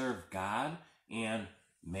cannot serve God and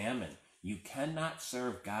mammon. You cannot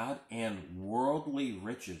serve God and worldly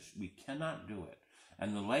riches. We cannot do it.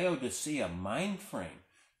 And the Laodicea mind frame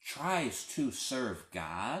tries to serve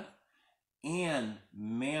God and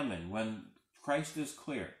mammon when Christ is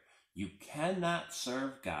clear. You cannot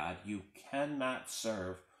serve God. You cannot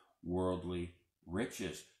serve worldly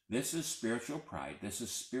riches. This is spiritual pride. This is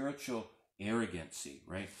spiritual arrogancy,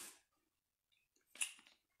 right?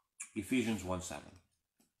 Ephesians 1:7.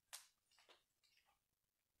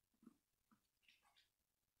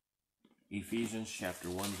 Ephesians chapter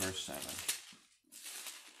 1, verse 7.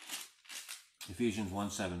 Ephesians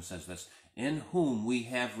 1:7 says this: In whom we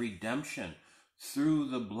have redemption through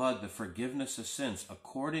the blood, the forgiveness of sins,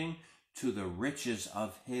 according to the riches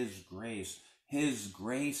of his grace. His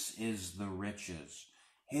grace is the riches.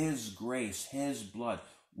 His grace, his blood,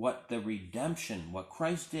 what the redemption, what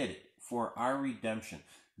Christ did for our redemption.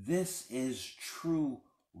 This is true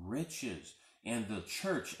riches. And the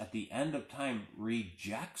church at the end of time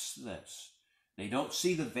rejects this. They don't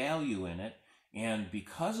see the value in it. And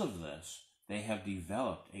because of this, they have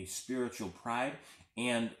developed a spiritual pride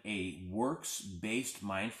and a works-based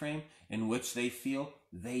mind frame in which they feel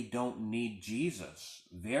they don't need Jesus.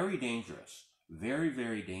 Very dangerous. Very,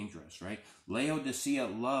 very dangerous, right? Laodicea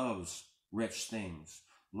loves rich things.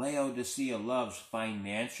 Laodicea loves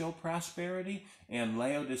financial prosperity, and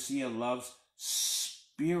Laodicea loves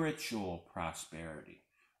spiritual prosperity,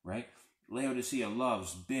 right? Laodicea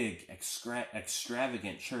loves big,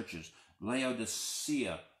 extravagant churches.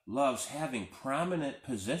 Laodicea loves having prominent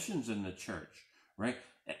positions in the church, right?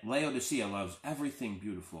 Laodicea loves everything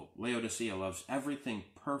beautiful. Laodicea loves everything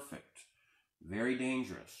perfect. Very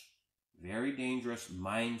dangerous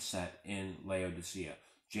mindset in Laodicea.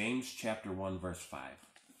 James chapter 1, verse 5.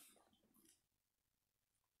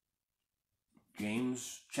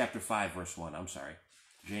 James chapter 5, verse 1. I'm sorry.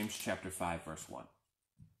 James chapter 5, verse 1.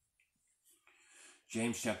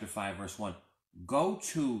 James chapter 5, verse 1. Go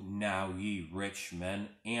to now, ye rich men,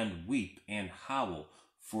 and weep and howl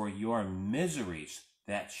for your miseries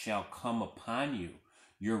that shall come upon you.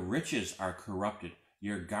 Your riches are corrupted.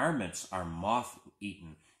 Your garments are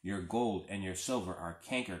moth-eaten. Your gold and your silver are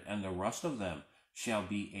cankered, and the rust of them shall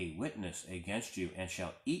be a witness against you, and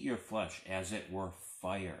shall eat your flesh as it were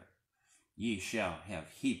fire. Ye shall have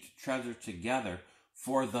heaped treasure together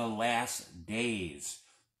for the last days.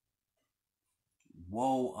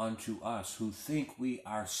 Woe unto us who think we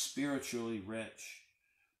are spiritually rich.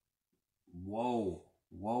 Woe,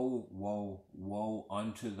 woe, woe, woe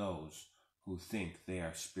unto those who think they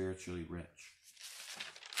are spiritually rich.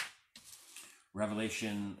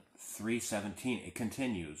 Revelation 3:17, it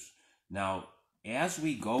continues. Now, as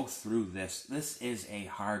we go through this is a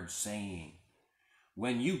hard saying.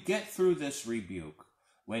 When you get through this rebuke,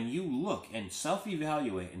 when you look and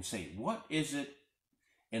self-evaluate and say, what is it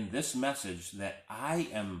in this message that I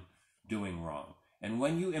am doing wrong? And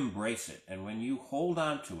when you embrace it, and when you hold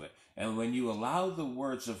on to it, and when you allow the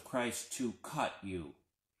words of Christ to cut you,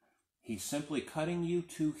 he's simply cutting you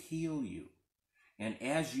to heal you. And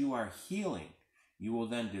as you are healing, you will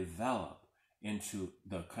then develop into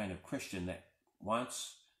the kind of Christian that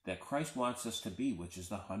Christ wants us to be, which is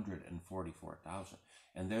the 144,000.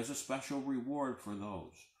 And there's a special reward for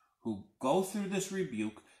those who go through this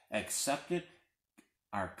rebuke, accept it,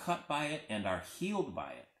 are cut by it, and are healed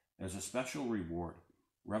by it. There's a special reward.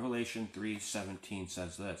 Revelation 3:17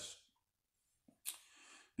 says this.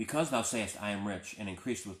 Because thou sayest, I am rich, and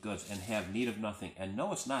increased with goods, and have need of nothing, and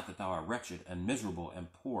knowest not that thou art wretched, and miserable,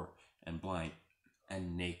 and poor, and blind,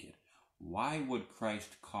 and naked. Why would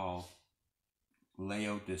Christ call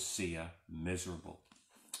Laodicea miserable?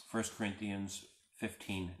 1 Corinthians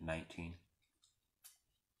 15:19.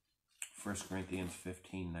 1 Corinthians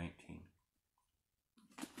 15:19.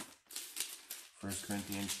 1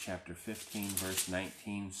 Corinthians chapter 15, verse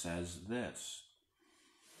 19 says this.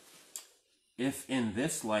 If in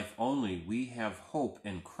this life only we have hope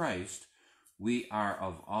in Christ, we are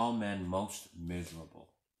of all men most miserable.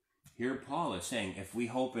 Here Paul is saying, if we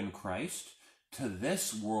hope in Christ, to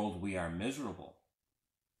this world we are miserable.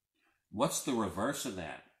 What's the reverse of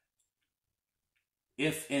that?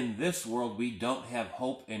 If in this world we don't have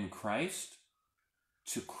hope in Christ,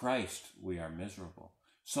 to Christ we are miserable.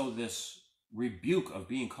 So this rebuke of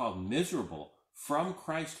being called miserable from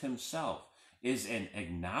Christ himself is an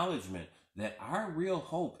acknowledgement that our real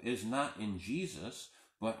hope is not in Jesus,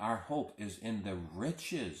 but our hope is in the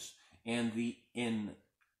riches and in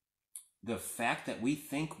the fact that we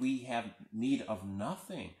think we have need of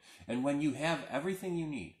nothing. And when you have everything you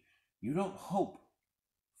need, you don't hope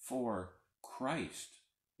for Christ.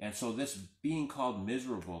 And so this being called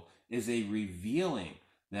miserable is a revealing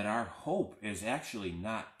that our hope is actually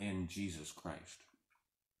not in Jesus Christ.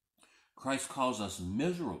 Christ calls us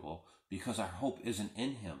miserable because our hope isn't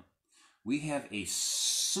in him. We have a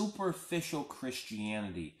superficial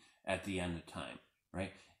Christianity at the end of time,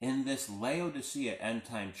 right? In this Laodicea end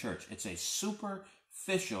time church, it's a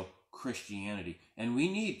superficial Christianity. And we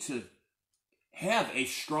need to have a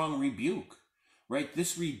strong rebuke, right?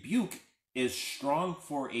 This rebuke is strong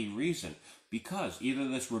for a reason, because either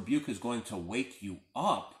this rebuke is going to wake you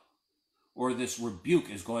up, or this rebuke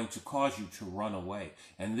is going to cause you to run away.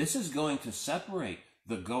 And this is going to separate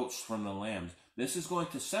the goats from the lambs. This is going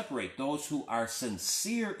to separate those who are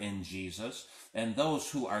sincere in Jesus and those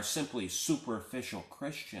who are simply superficial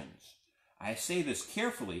Christians. I say this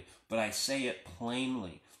carefully, but I say it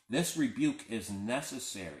plainly. This rebuke is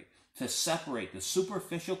necessary to separate the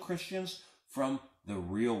superficial Christians from the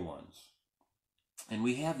real ones. And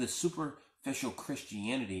we have this superficial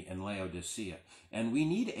Christianity in Laodicea. And we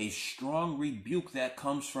need a strong rebuke that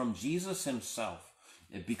comes from Jesus himself.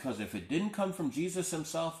 Because if it didn't come from Jesus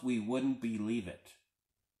himself, we wouldn't believe it.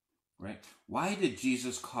 Right? Why did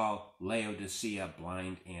Jesus call Laodicea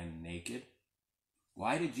blind and naked?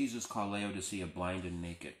 Why did Jesus call Laodicea blind and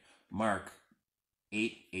naked? Mark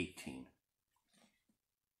 8:18.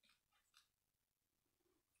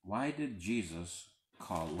 Why did Jesus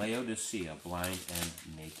call Laodicea blind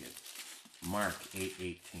and naked? Mark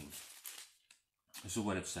 8:18. This is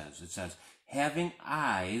what it says. It says, having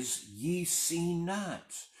eyes ye see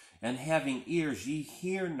not, and having ears ye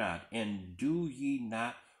hear not, and do ye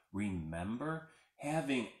not remember?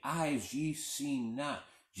 Having eyes ye see not.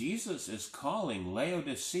 Jesus is calling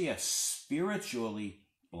Laodicea spiritually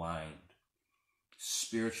blind.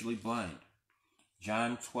 Spiritually blind.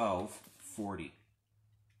 John 12:40.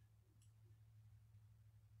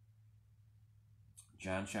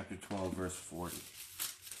 John chapter 12, verse 40.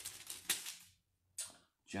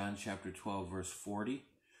 John chapter 12, verse 40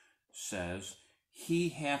 says, he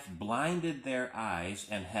hath blinded their eyes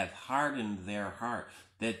and hath hardened their heart,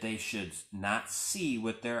 that they should not see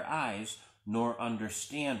with their eyes, nor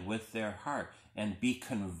understand with their heart, and be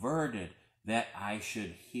converted, that I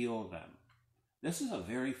should heal them. This is a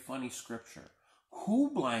very funny scripture.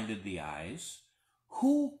 Who blinded the eyes?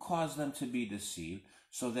 Who caused them to be deceived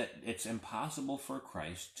so that it's impossible for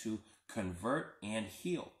Christ to convert and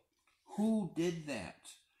heal? Who did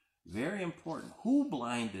that? Very important. Who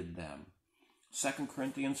blinded them? 2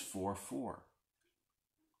 Corinthians 4:4.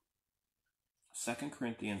 2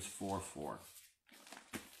 Corinthians 4:4.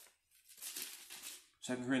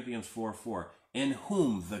 2 Corinthians 4:4. In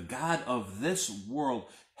whom the God of this world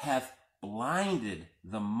hath blinded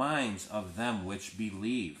the minds of them which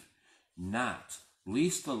believe not,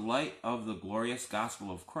 lest the light of the glorious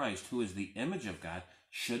gospel of Christ, who is the image of God,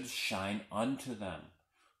 should shine unto them.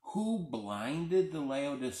 Who blinded the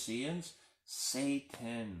Laodiceans?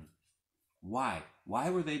 Satan. Why? Why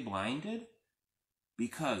were they blinded?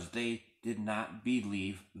 Because they did not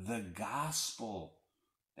believe the gospel.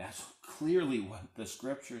 That's clearly what the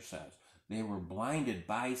scripture says. They were blinded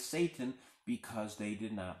by Satan because they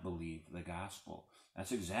did not believe the gospel.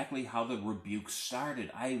 That's exactly how the rebuke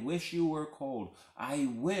started. I wish you were cold. I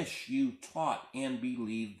wish you taught and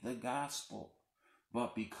believed the gospel.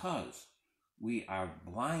 But because we are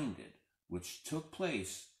blinded, which took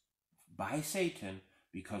place by Satan,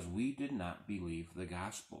 because we did not believe the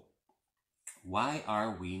gospel. Why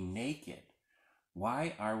are we naked?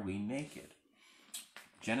 Why are we naked?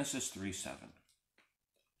 Genesis 3:7.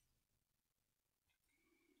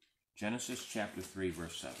 Genesis chapter 3,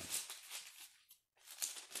 verse 7.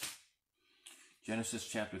 Genesis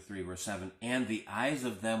chapter 3, verse 7. And the eyes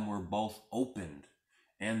of them were both opened,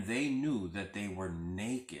 and they knew that they were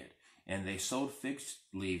naked, and they sewed fig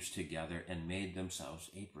leaves together and made themselves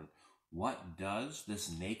aprons. What does this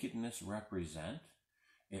nakedness represent?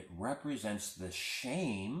 It represents the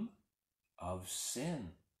shame of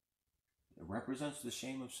sin. It represents the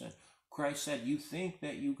shame of sin. Christ said, you think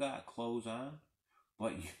that you got clothes on,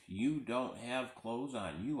 but you don't have clothes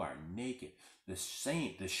on. You are naked. The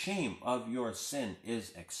shame of your sin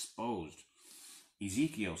is exposed.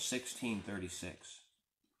 Ezekiel 16:36.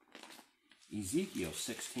 Ezekiel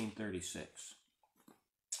 16:36.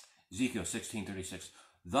 Ezekiel 16:36.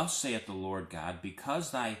 Thus saith the Lord God,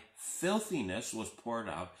 because thy filthiness was poured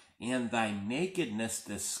out, and thy nakedness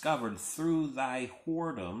discovered through thy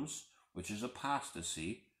whoredoms, which is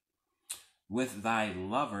apostasy, with thy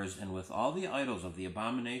lovers, and with all the idols of the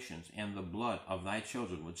abominations, and the blood of thy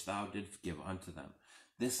children, which thou didst give unto them.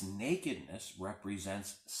 This nakedness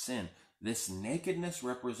represents sin. This nakedness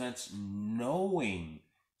represents knowing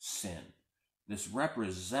sin. This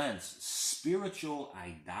represents spiritual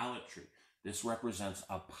idolatry. This represents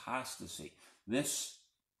apostasy. This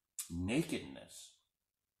nakedness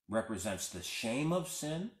represents the shame of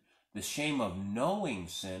sin, the shame of knowing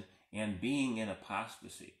sin, and being in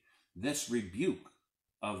apostasy. This rebuke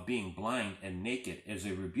of being blind and naked is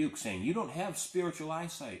a rebuke saying you don't have spiritual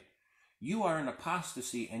eyesight. You are in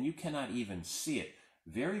apostasy and you cannot even see it.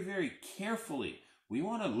 Very, very carefully, we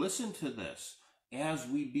want to listen to this as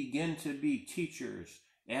we begin to be teachers,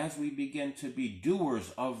 as we begin to be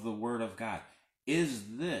doers of the Word of God.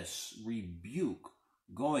 Is this rebuke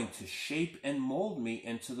going to shape and mold me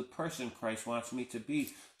into the person Christ wants me to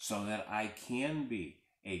be so that I can be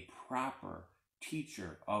a proper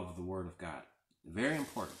teacher of the Word of God? Very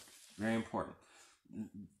important. Very important.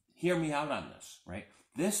 Hear me out on this, right?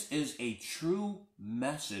 This is a true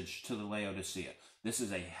message to the Laodicea. This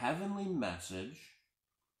is a heavenly message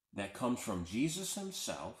that comes from Jesus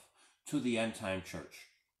himself to the end time church.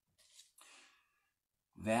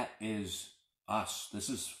 That is us.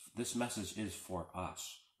 This message is for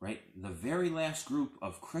us, right? The very last group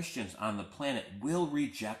of Christians on the planet will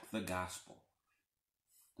reject the gospel.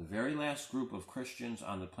 The very last group of Christians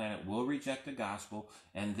on the planet will reject the gospel,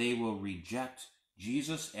 and they will reject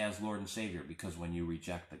Jesus as Lord and Savior, because when you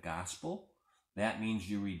reject the gospel, that means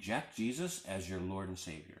you reject Jesus as your Lord and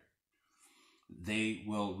Savior. They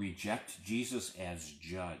will reject Jesus as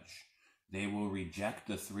judge. They will reject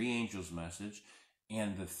the three angels' message,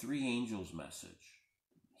 and the three angels' message,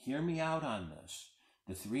 hear me out on this,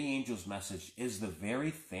 the three angels' message is the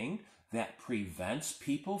very thing that prevents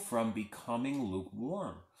people from becoming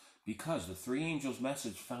lukewarm, because the three angels'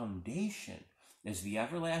 message foundation is the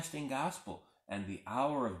everlasting gospel, and the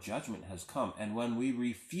hour of judgment has come. And when we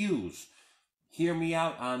refuse, hear me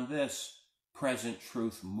out on this, present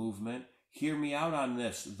truth movement, hear me out on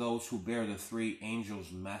this, those who bear the three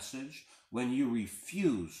angels' message, when you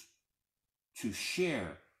refuse to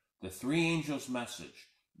share the three angels' message,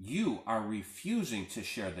 you are refusing to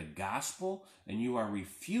share the gospel, and you are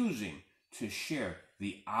refusing to share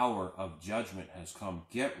the hour of judgment has come.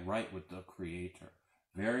 Get right with the Creator.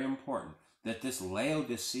 Very important that this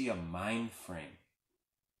Laodicea mind frame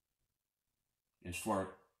is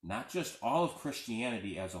for not just all of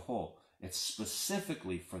Christianity as a whole, it's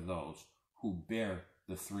specifically for those who bear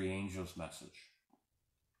the three angels' message.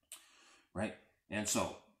 Right? And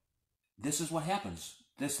so, this is what happens.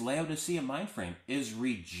 This Laodicea mind frame is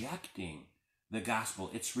rejecting the gospel.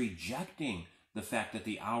 It's rejecting the fact that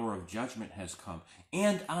the hour of judgment has come.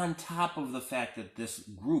 And on top of the fact that this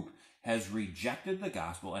group has rejected the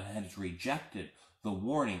gospel and has rejected the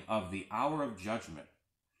warning of the hour of judgment.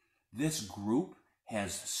 This group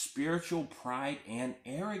has spiritual pride and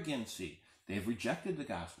arrogancy. They've rejected the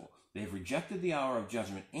gospel. They've rejected the hour of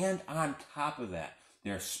judgment. And on top of that,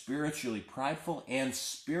 they're spiritually prideful and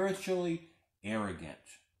spiritually arrogant.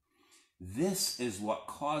 This is what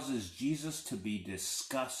causes Jesus to be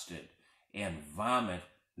disgusted and vomit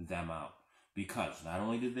them out. Because not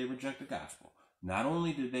only did they reject the gospel, not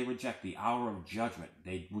only did they reject the hour of judgment,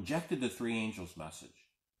 they rejected the three angels' message.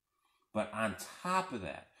 But on top of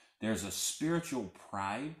that, there's a spiritual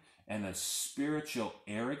pride and a spiritual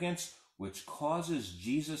arrogance which causes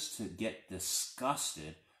Jesus to get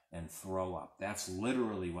disgusted and throw up. That's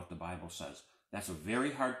literally what the Bible says. That's a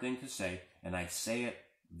very hard thing to say, and I say it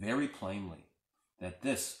very plainly, that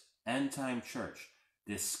this end-time church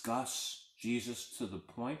disgusts Jesus to the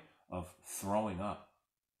point of throwing up.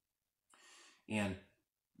 And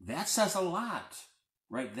that says a lot,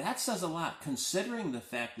 right? That says a lot, considering the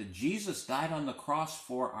fact that Jesus died on the cross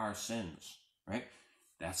for our sins, right?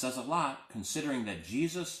 That says a lot, considering that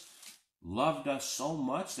Jesus loved us so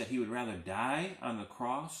much that he would rather die on the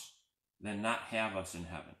cross than not have us in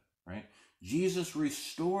heaven, right? Jesus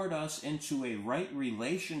restored us into a right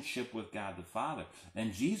relationship with God the Father,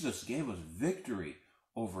 and Jesus gave us victory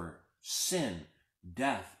over sin,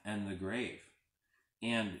 death, and the grave.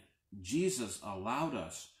 And Jesus allowed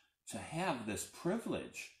us to have this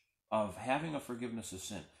privilege of having a forgiveness of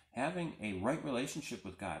sin, having a right relationship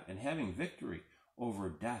with God, and having victory over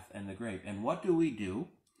death and the grave. And what do we do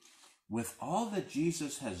with all that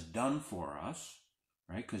Jesus has done for us,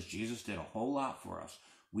 right? Because Jesus did a whole lot for us.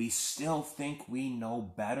 We still think we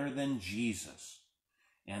know better than Jesus.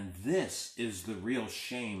 And this is the real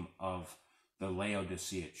shame of the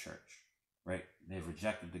Laodicea church, right? They've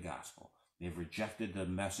rejected the gospel. They've rejected the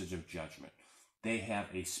message of judgment. They have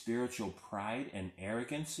a spiritual pride and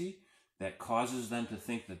arrogancy that causes them to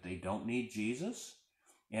think that they don't need Jesus,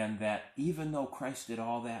 and that even though Christ did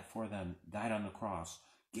all that for them, died on the cross,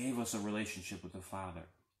 gave us a relationship with the Father,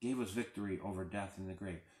 gave us victory over death and the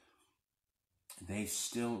grave, they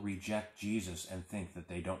still reject Jesus and think that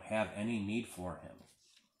they don't have any need for him.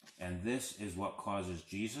 And this is what causes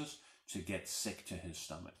Jesus to get sick to his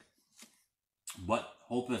stomach. But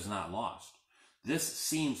hope is not lost. This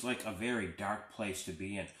seems like a very dark place to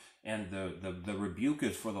be in. And the rebuke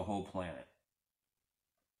is for the whole planet.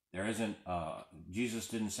 There isn't, Jesus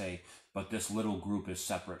didn't say, but this little group is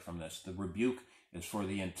separate from this. The rebuke is for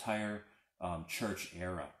the entire church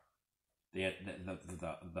era.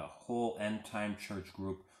 The whole end time church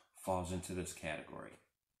group falls into this category.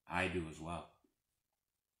 I do as well.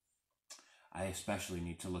 I especially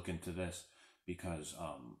need to look into this because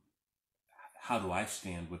how do I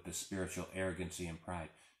stand with the spiritual arrogancy and pride?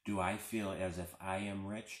 Do I feel as if I am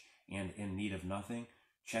rich and in need of nothing?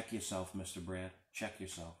 Check yourself, Mr. Brad. Check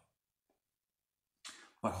yourself.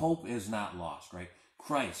 But hope is not lost, right?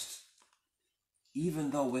 Christ,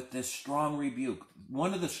 even though with this strong rebuke,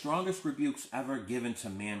 one of the strongest rebukes ever given to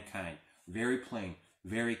mankind, very plain,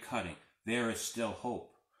 very cutting, there is still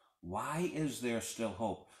hope. Why is there still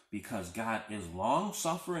hope? Because God is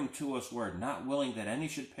long-suffering to us word, not willing that any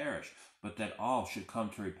should perish, but that all should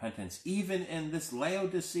come to repentance, even in this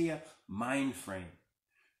Laodicea mind frame.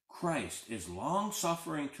 Christ is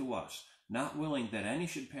long-suffering to us, not willing that any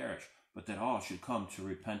should perish, but that all should come to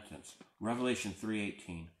repentance. Revelation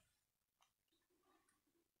 3:18.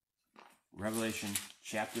 Revelation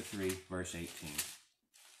chapter 3, verse 18.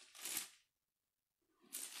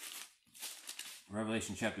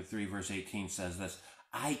 Revelation chapter 3, verse 18 says this,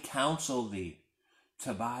 I counsel thee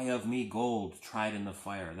to buy of me gold tried in the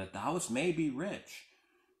fire, that thou may be rich,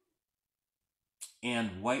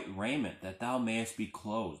 and white raiment, that thou mayest be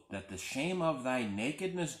clothed, that the shame of thy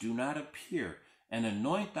nakedness do not appear, and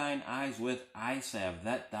anoint thine eyes with eye salve,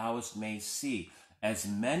 that thou mayst see. As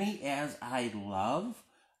many as I love,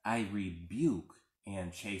 I rebuke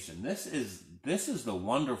and chasten. This is the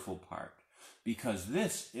wonderful part, because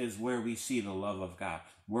this is where we see the love of God.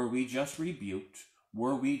 Were we just rebuked?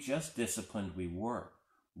 Were we just disciplined? We were.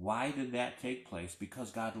 Why did that take place? Because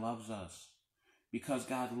God loves us. Because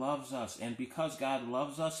God loves us. And because God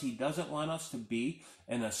loves us, he doesn't want us to be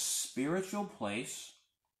in a spiritual place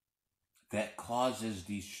that causes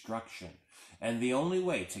destruction. And the only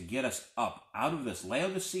way to get us up out of this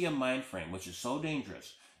Laodicea mind frame, which is so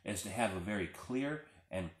dangerous, is to have a very clear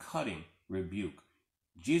and cutting rebuke.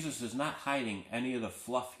 Jesus is not hiding any of the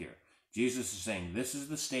fluff here. Jesus is saying, this is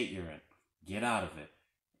the state you're in. Get out of it.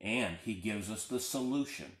 And he gives us the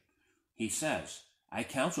solution. He says, I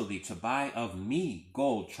counsel thee to buy of me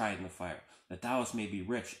gold tried in the fire, that thou may be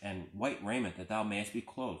rich, and white raiment, that thou mayest be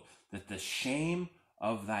clothed, that the shame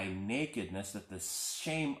of thy nakedness, that the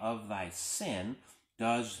shame of thy sin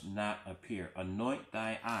does not appear. Anoint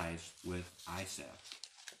thy eyes with eye salve.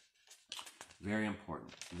 Very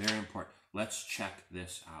important. Very important. Let's check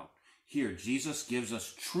this out. Here, Jesus gives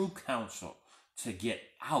us true counsel to get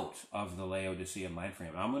out of the Laodicea mind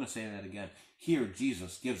frame. I'm going to say that again. Here,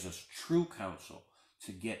 Jesus gives us true counsel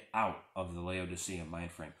to get out of the Laodicea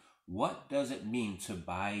mind frame. What does it mean to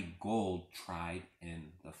buy gold tried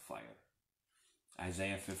in the fire?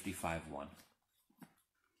 Isaiah 55:1.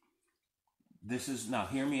 This is, now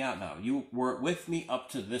hear me out now. You were with me up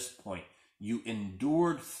to this point. You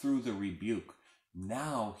endured through the rebuke.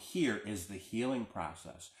 Now here is the healing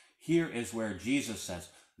process. Here is where Jesus says,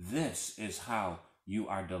 this is how you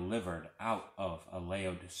are delivered out of a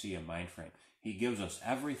Laodicea mind frame. He gives us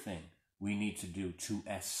everything we need to do to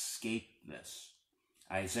escape this.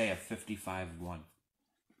 Isaiah 55:1.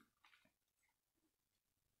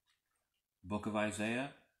 Book of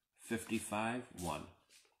Isaiah 55:1.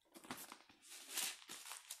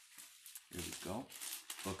 Here we go.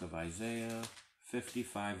 Book of Isaiah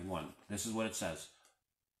 55:1. This is what it says.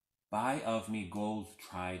 Buy of me gold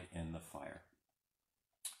tried in the fire.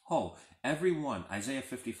 Ho, everyone, Isaiah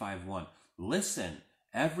 55:1. Listen,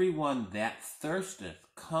 everyone that thirsteth,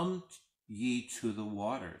 come ye to the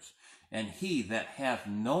waters. And he that hath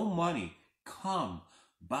no money, come,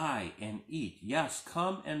 buy and eat. Yes,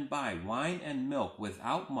 come and buy wine and milk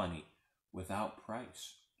without money, without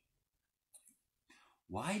price.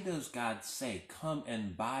 Why does God say, come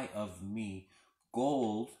and buy of me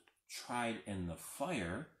gold tried in the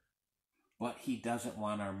fire, but he doesn't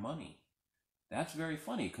want our money? That's very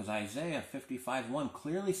funny, because Isaiah 55:1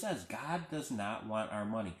 clearly says God does not want our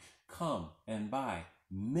money. Come and buy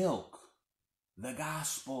milk, the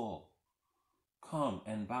gospel. Come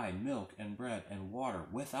and buy milk and bread and water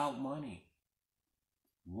without money.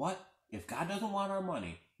 What? If God doesn't want our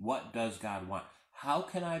money, what does God want? How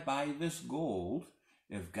can I buy this gold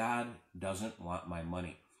if God doesn't want my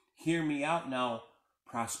money? Hear me out now,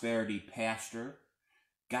 prosperity pastor.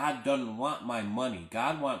 God doesn't want my money.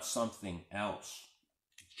 God wants something else.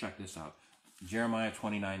 Check this out. Jeremiah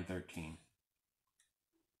 29:13.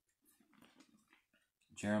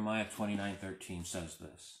 Jeremiah 29:13 says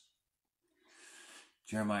this.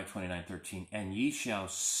 Jeremiah 29:13. And ye shall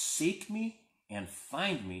seek me and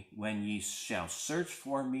find me when ye shall search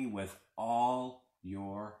for me with all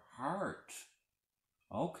your heart.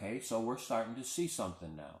 Okay, so we're starting to see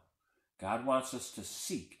something now. God wants us to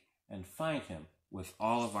seek and find him with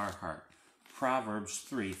all of our heart. Proverbs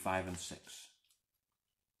 3:5 and 6.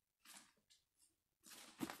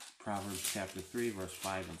 Proverbs chapter 3, verse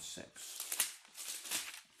 5 and 6.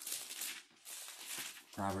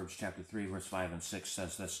 Proverbs chapter 3, verse 5 and 6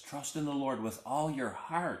 says this. Trust in the Lord with all your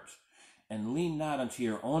heart, and lean not unto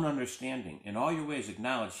your own understanding. In all your ways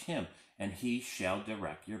acknowledge him, and he shall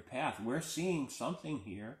direct your path. We're seeing something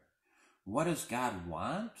here. What does God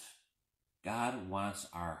want? God wants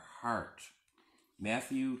our heart.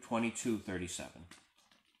 Matthew 22:37.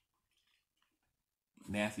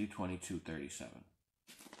 Matthew 22:37.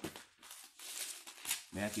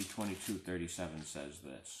 Matthew 22:37 says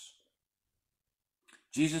this.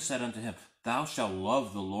 Jesus said unto him, Thou shalt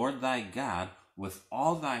love the Lord thy God with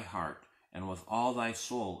all thy heart, and with all thy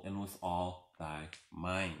soul, and with all thy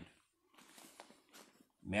mind.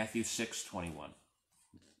 Matthew 6:21.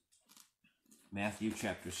 Matthew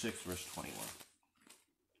chapter 6, verse 21.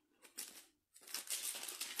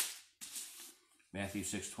 Matthew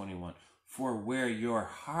 6:21. For where your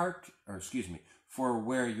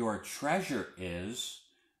treasure is,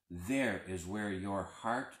 there is where your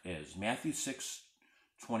heart is. Matthew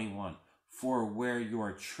 6:21. For where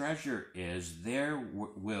your treasure is, there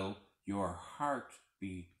will your heart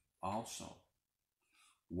be also.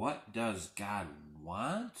 What does God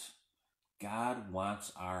want? God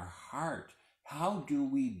wants our heart. How do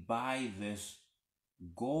we buy this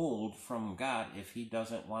gold from God if he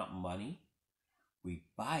doesn't want money? We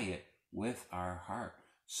buy it with our heart.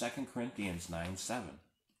 2 Corinthians 9:7.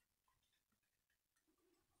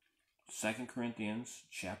 2 Corinthians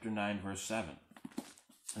chapter 9, verse 7.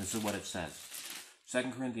 This is what it says.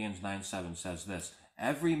 2 Corinthians 9:7 says this.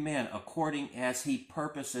 Every man according as he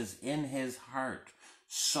purposes in his heart,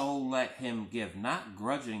 so let him give, not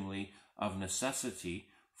grudgingly of necessity,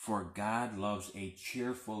 for God loves a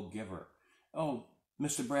cheerful giver. Oh,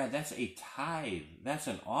 Mr. Brad, that's a tithe. That's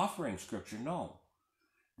an offering scripture. No.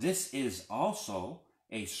 This is also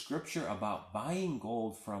a scripture about buying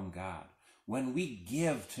gold from God. When we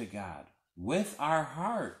give to God with our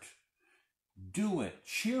heart, do it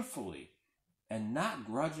cheerfully and not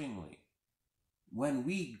grudgingly. when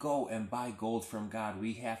we go and buy gold from God,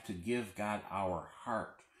 we have to give God our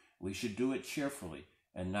heart. We should do it cheerfully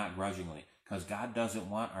and not grudgingly, because God doesn't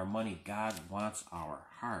want our money. God wants our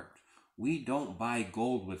heart. We don't buy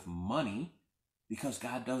gold with money because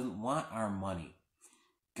God doesn't want our money.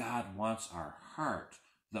 God wants our heart.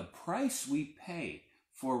 The price we pay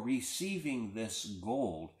for receiving this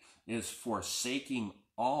gold is forsaking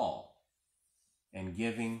all and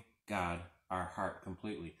giving God our heart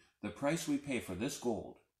completely. The price we pay for this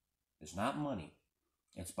gold is not money.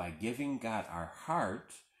 It's by giving God our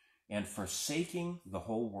heart and forsaking the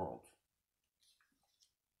whole world.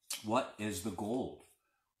 What is the gold?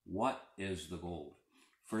 What is the gold?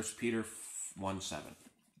 1 Peter 1:7.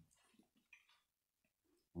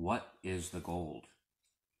 What is the gold?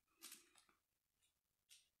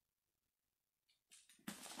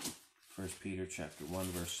 1 Peter chapter 1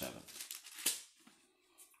 verse 7.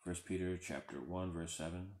 1 Peter chapter 1 verse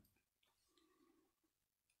 7.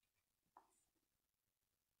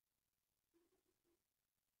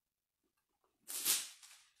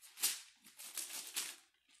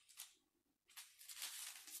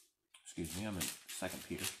 Excuse me, I'm in 2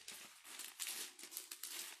 Peter.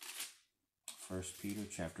 1 Peter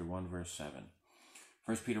chapter 1 verse 7.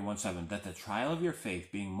 1 Peter 1:7, that the trial of your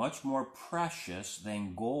faith, being much more precious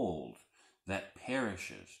than gold that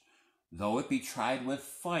perishes, though it be tried with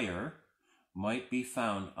fire, might be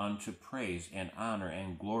found unto praise and honor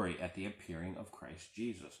and glory at the appearing of Christ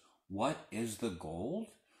Jesus. What is the gold?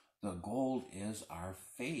 The gold is our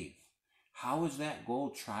faith. How is that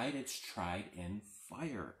gold tried? It's tried in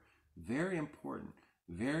fire. Very important.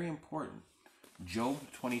 Very important. Job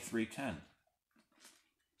 23:10.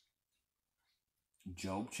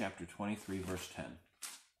 Job chapter 23 verse 10.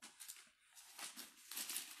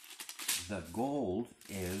 The gold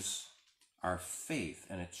is our faith,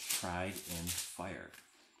 and it's tried in fire.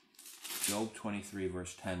 Job 23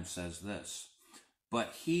 verse 10 says this,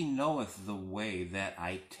 but he knoweth the way that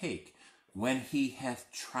I take. When he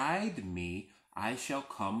hath tried me, I shall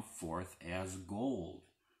come forth as gold.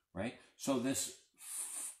 Right? So this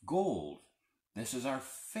gold, this is our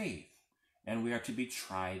faith. And we are to be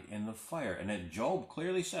tried in the fire. And then Job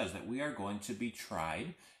clearly says that we are going to be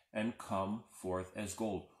tried and come forth as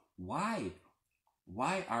gold. Why?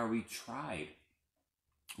 Why are we tried?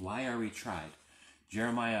 Why are we tried?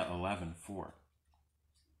 Jeremiah 11:4.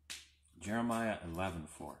 Jeremiah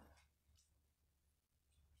 11:4.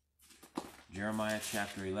 Jeremiah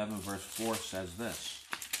chapter 11 verse 4 says this.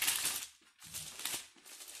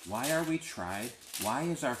 Why are we tried? Why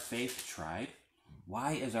is our faith tried?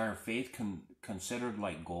 Why is our faith considered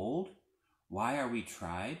like gold? Why are we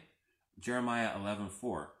tried? Jeremiah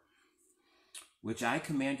 11:4. Which I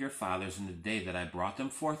command your fathers in the day that I brought them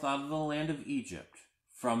forth out of the land of Egypt,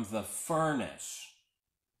 from the furnace,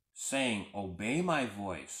 saying, obey my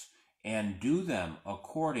voice, and do them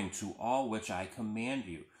according to all which I command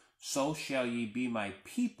you. So shall ye be my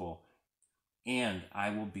people, and I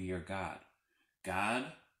will be your God.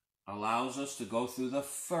 God allows us to go through the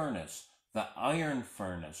furnace, the iron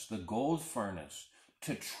furnace, the gold furnace,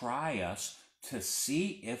 to try us, to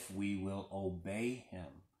see if we will obey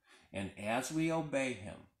him. And as we obey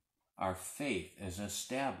him, our faith is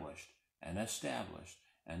established and established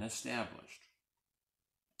and established.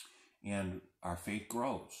 And our faith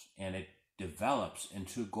grows and it develops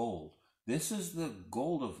into gold. This is the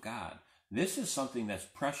gold of God. This is something that's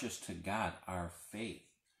precious to God, our faith.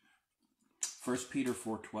 1 Peter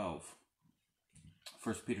 4:12.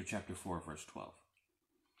 1 Peter chapter 4, verse 12.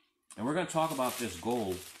 And we're going to talk about this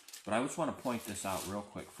gold, but I just want to point this out real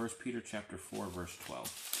quick. 1 Peter chapter 4, verse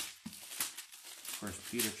 12. 1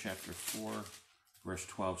 Peter chapter 4, verse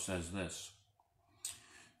 12 says this.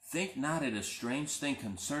 Think not it a strange thing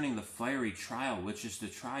concerning the fiery trial which is to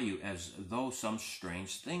try you, as though some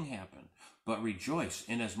strange thing happened. But rejoice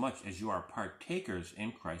inasmuch as you are partakers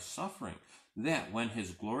in Christ's suffering, that when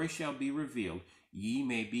his glory shall be revealed, ye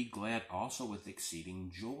may be glad also with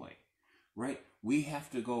exceeding joy. Right? We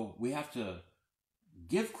have to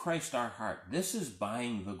give Christ our heart. This is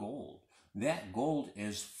buying the gold. That gold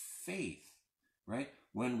is faith. Right?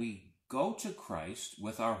 When we go to Christ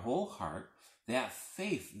with our whole heart, that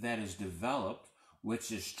faith that is developed,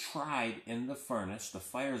 which is tried in the furnace, the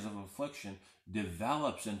fires of affliction,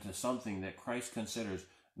 develops into something that Christ considers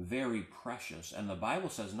very precious. And the Bible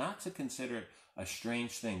says not to consider it a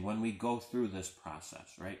strange thing when we go through this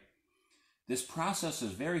process, right? This process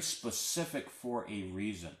is very specific for a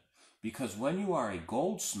reason. Because when you are a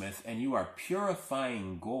goldsmith and you are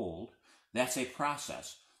purifying gold, that's a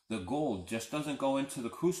process. The gold just doesn't go into the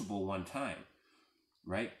crucible one time,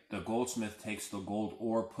 right? The goldsmith takes the gold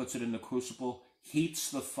ore, puts it in the crucible,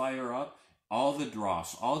 heats the fire up all the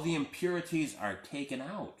dross, all the impurities are taken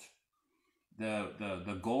out.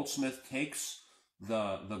 The goldsmith takes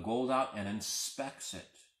the gold out and inspects it.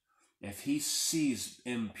 If he sees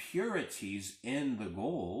impurities in the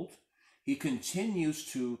gold, he continues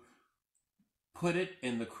to put it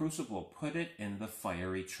in the crucible, put it in the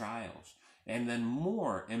fiery trials. And then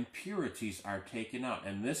more impurities are taken out.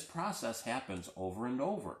 And this process happens over and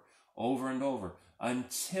over and over,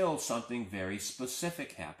 until something very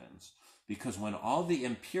specific happens. Because when all the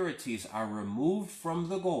impurities are removed from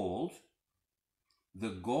the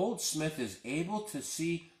goldsmith is able to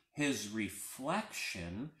see his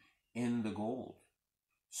reflection in the gold.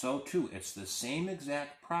 So too, it's the same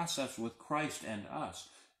exact process with Christ and us.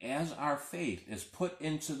 As our faith is put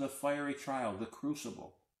into the fiery trial, the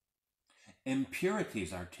crucible,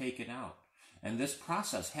 impurities are taken out. And this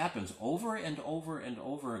process happens over and over and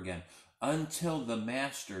over again until the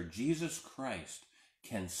Master, Jesus Christ,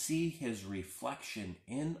 can see his reflection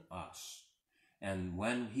in us. And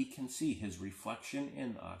when he can see his reflection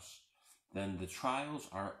in us, then the trials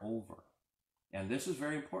are over. And this is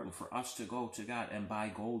very important for us to go to God and buy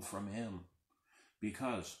gold from him,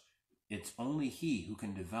 because it's only he who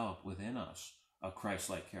can develop within us a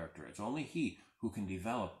Christ-like character. It's only he who can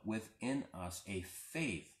develop within us a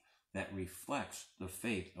faith that reflects the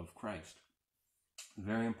faith of Christ.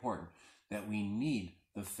 Very important that we need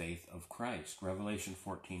the faith of Christ. Revelation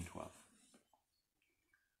 14:12.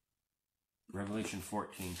 Revelation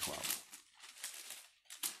 14:12.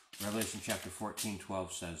 Revelation chapter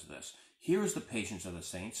 14:12 says this: "Here is the patience of the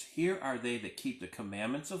saints. Here are they that keep the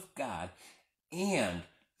commandments of God and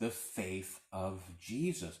the faith of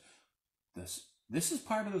Jesus." This is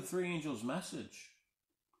part of the three angels' message.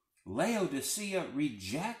 Laodicea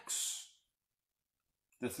rejects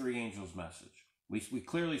the three angels' message. We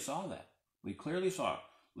clearly saw that. We clearly saw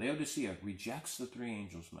Laodicea rejects the three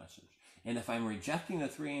angels' message. And if I'm rejecting the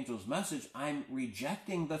three angels' message, I'm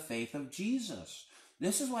rejecting the faith of Jesus.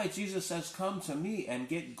 This is why Jesus says, "Come to me and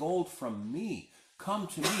get gold from me. Come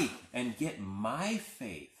to me and get my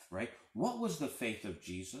faith," right? What was the faith of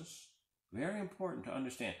Jesus? Very important to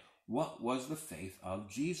understand. What was the faith of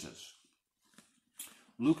Jesus?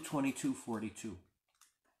 Luke 22:42.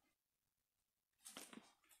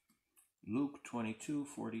 Luke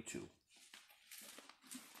 22:42.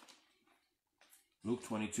 Luke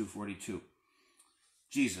 22:42.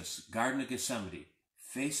 Jesus, Garden of Gethsemane,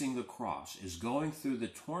 facing the cross, is going through the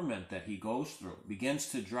torment that he goes through, begins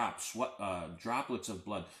to drop droplets of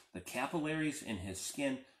blood. The capillaries in his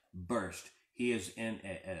skin burst. He is in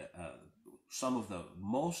some of the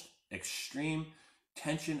most extreme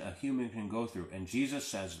tension a human can go through. And Jesus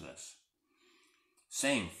says this,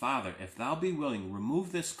 saying, "Father, if thou be willing,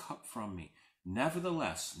 remove this cup from me.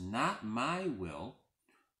 Nevertheless, not my will,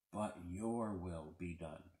 but your will be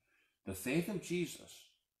done." The faith of Jesus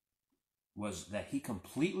was that he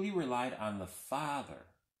completely relied on the Father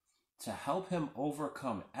to help him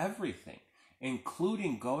overcome everything,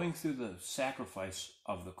 including going through the sacrifice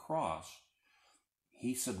of the cross.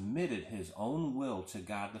 He submitted his own will to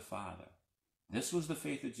God the Father. This was the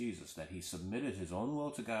faith of Jesus, that he submitted his own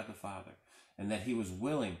will to God the Father, and that he was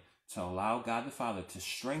willing to allow God the Father to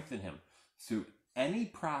strengthen him through any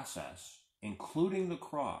process, including the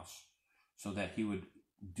cross, so that he would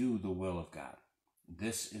do the will of God.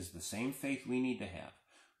 This is the same faith we need to have.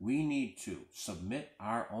 We need to submit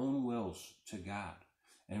our own wills to God,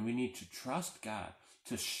 and we need to trust God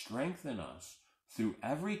to strengthen us through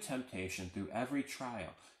every temptation, through every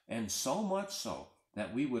trial, and so much so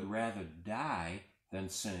that we would rather die than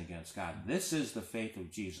sin against God. This is the faith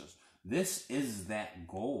of Jesus. This is that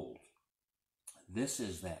gold. This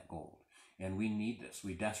is that gold. And we need this.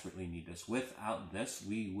 We desperately need this. Without this,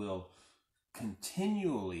 we will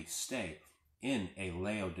continually stay in a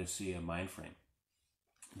Laodicea mind frame.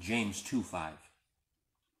 James 2:5.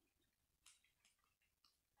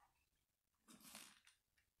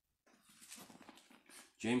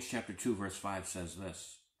 James chapter 2 verse 5 says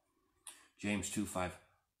this. James 2:5.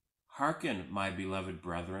 "Hearken, my beloved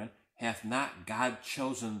brethren, hath not God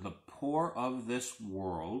chosen the poor of this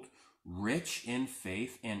world, rich in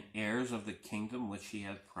faith, and heirs of the kingdom which he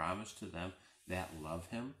hath promised to them that love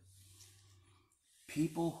him?"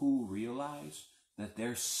 People who realize that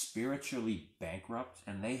they're spiritually bankrupt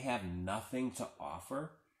and they have nothing to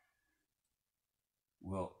offer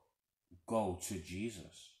will go to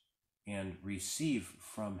Jesus and receive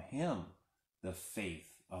from him the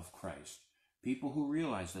faith of Christ. People who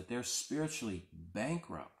realize that they're spiritually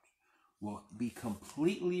bankrupt will be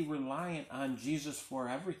completely reliant on Jesus for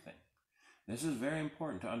everything. This is very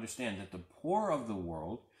important to understand, that the poor of the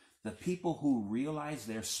world, the people who realize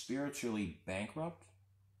they're spiritually bankrupt,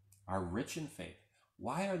 are rich in faith.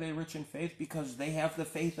 Why are they rich in faith? Because they have the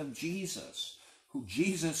faith of Jesus. Who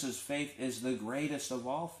Jesus' faith is the greatest of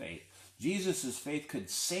all faith. Jesus' faith could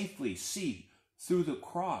safely see through the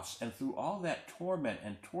cross and through all that torment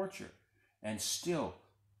and torture and still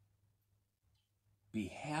be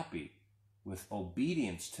happy with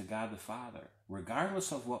obedience to God the Father.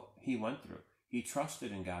 Regardless of what he went through, he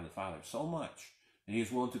trusted in God the Father so much that he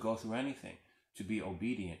was willing to go through anything to be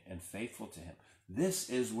obedient and faithful to him. This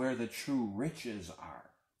is where the true riches are.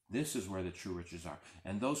 This is where the true riches are.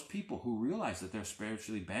 And those people who realize that they're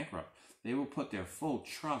spiritually bankrupt, they will put their full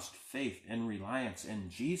trust, faith, and reliance in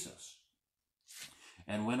Jesus.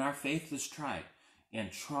 And when our faith is tried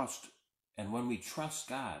and when we trust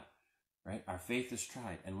God, right, our faith is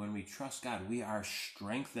tried. And when we trust God, we are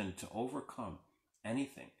strengthened to overcome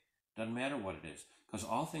anything. Doesn't matter what it is, because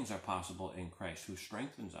all things are possible in Christ who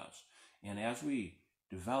strengthens us. And as we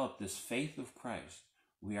develop this faith of Christ,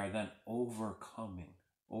 we are then overcoming.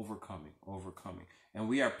 And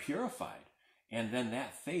we are purified. And then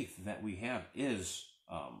that faith that we have is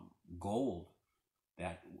gold.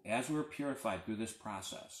 That as we're purified through this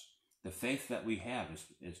process, the faith that we have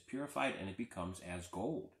is purified and it becomes as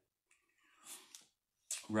gold.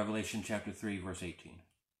 Revelation chapter 3, verse 18.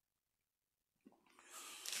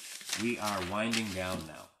 We are winding down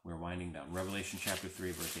now. We're winding down. Revelation chapter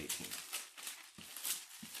 3, verse 18.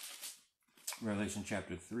 Revelation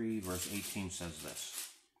chapter 3, verse 18 says this.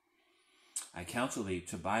 I counsel thee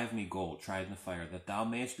to buy of me gold tried in the fire, that thou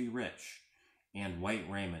mayest be rich, and white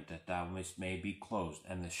raiment, that thou may be clothed,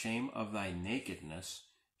 and the shame of thy nakedness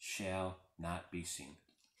shall not be seen.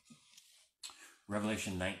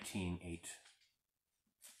 Revelation 19:8.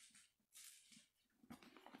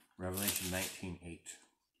 Revelation 19:8.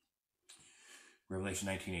 Revelation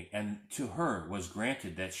 19:8. And to her was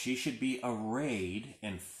granted that she should be arrayed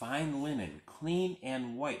in fine linen, clean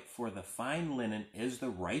and white, for the fine linen is the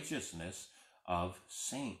righteousness of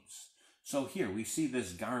saints. So here we see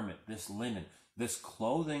this garment, this linen, this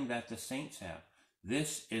clothing that the saints have.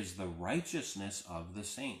 This is the righteousness of the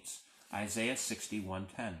saints. Isaiah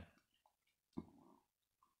 61:10.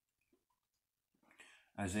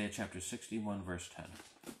 Isaiah chapter 61, verse 10.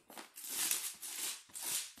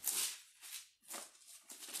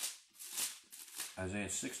 Isaiah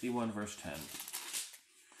 61, verse 10.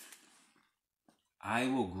 I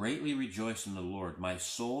will greatly rejoice in the Lord. My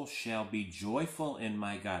soul shall be joyful in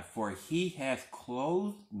my God, for he hath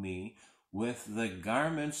clothed me with the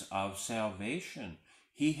garments of salvation.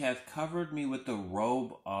 He hath covered me with the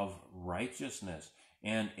robe of righteousness,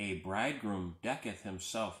 and a bridegroom decketh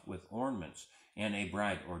himself with ornaments, and a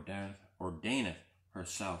bride ordaineth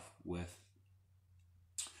herself with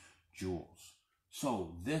jewels.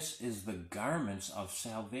 So this is the garments of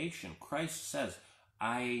salvation. Christ says,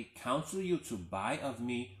 I counsel you to buy of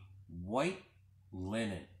me white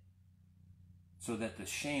linen, so that the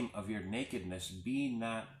shame of your nakedness be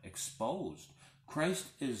not exposed. Christ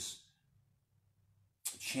is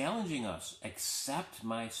challenging us, accept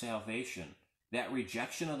my salvation. That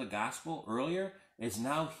rejection of the gospel earlier is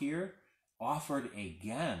now here offered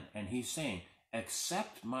again. And he's saying,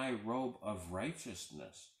 accept my robe of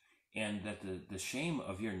righteousness, and that the shame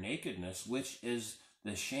of your nakedness, which is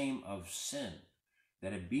the shame of sin,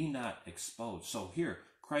 that it be not exposed. So here,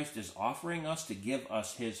 Christ is offering us to give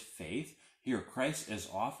us his faith. Here, Christ is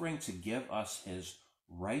offering to give us his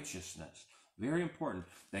righteousness. Very important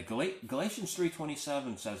that Galatians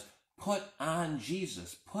 3:27 says, put on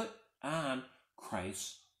Jesus, put on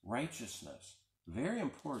Christ's righteousness. Very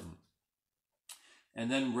important. And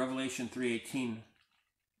then Revelation 3:18,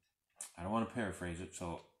 I don't want to paraphrase it,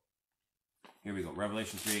 so here we go.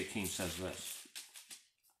 Revelation 3:18 says this.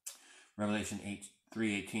 Revelation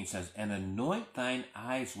 3:18 says, and anoint thine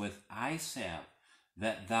eyes with eye salve,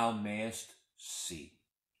 that thou mayest see.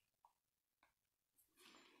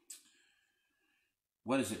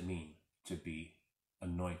 What does it mean to be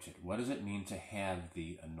anointed? What does it mean to have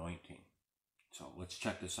the anointing? So let's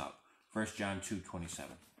check this out. 1 John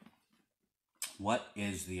 2:27. What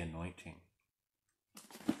is the anointing?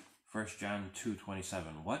 1 John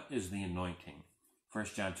 2:27. What is the anointing?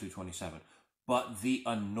 1 John 2:27. But the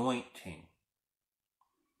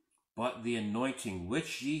anointing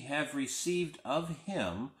which ye have received of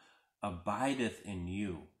him abideth in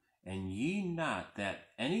you, and ye not that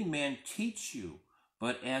any man teach you,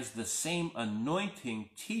 but as the same anointing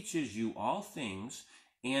teaches you all things,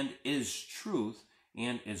 and is truth,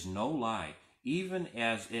 and is no lie, even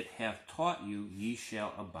as it hath taught you, ye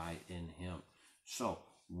shall abide in him. So,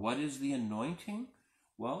 what is the anointing?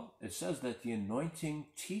 Well, it says that the anointing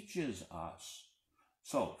teaches us.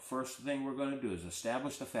 So, first thing we're going to do is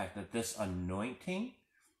establish the fact that this anointing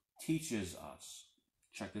teaches us.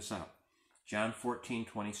 Check this out. John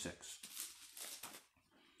 14:26.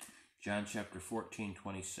 John chapter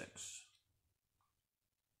 14:26.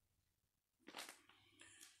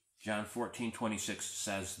 John 14:26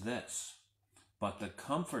 says this, "But the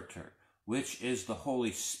Comforter, which is the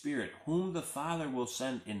Holy Spirit, whom the Father will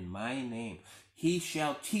send in my name, he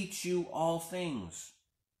shall teach you all things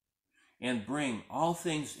and bring all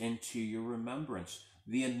things into your remembrance."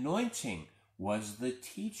 The anointing was the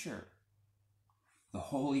teacher. The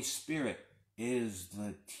Holy Spirit is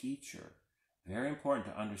the teacher. Very important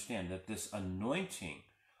to understand that this anointing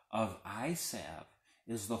of eye salve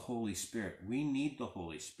is the Holy Spirit. We need the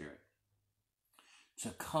Holy Spirit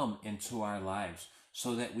to come into our lives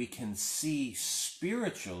so that we can see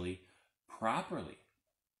spiritually properly.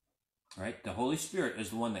 Right? The Holy Spirit is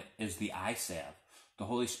the one that is the eye salve. The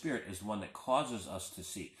Holy Spirit is the one that causes us to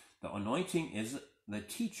see. The anointing is the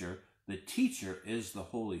teacher. The teacher is the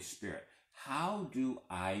Holy Spirit. How do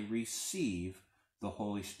I receive the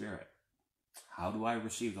Holy Spirit? How do I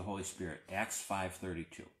receive the Holy Spirit? Acts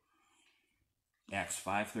 5:32. Acts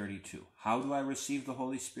 5:32. How do I receive the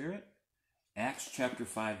Holy Spirit? Acts chapter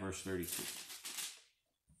 5, verse 32.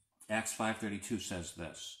 Acts 5:32 says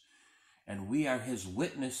this, "And we are his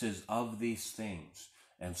witnesses of these things,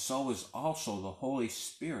 and so is also the Holy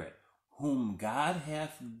Spirit, whom God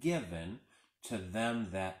hath given to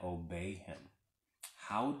them that obey him."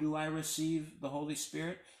 How do I receive the Holy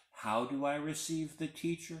Spirit? How do I receive the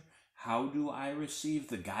teacher? How do I receive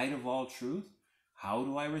the guide of all truth? How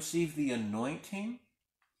do I receive the anointing?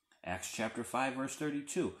 Acts chapter 5, verse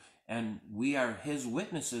 32. "And we are his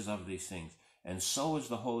witnesses of these things, and so is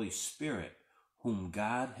the Holy Spirit, whom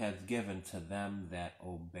God hath given to them that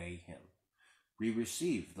obey him." We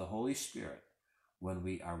receive the Holy Spirit when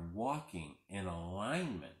we are walking in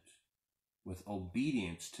alignment with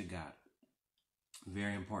obedience to God.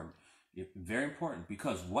 Very important. Very important,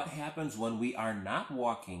 because what happens when we are not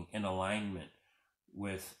walking in alignment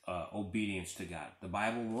with obedience to God? The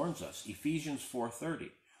Bible warns us, Ephesians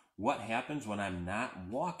 4:30. What happens when I'm not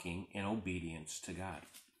walking in obedience to God?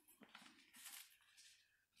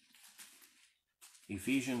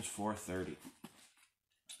 Ephesians 4:30.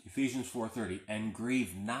 Ephesians 4:30. "And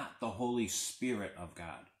grieve not the Holy Spirit of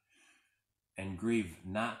God." And grieve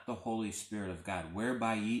not the Holy Spirit of God,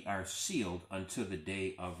 whereby ye are sealed unto the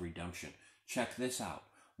day of redemption. Check this out.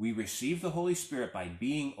 We receive the Holy Spirit by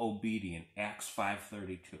being obedient. Acts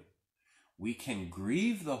 5:32. We can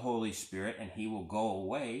grieve the Holy Spirit and he will go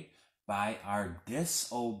away by our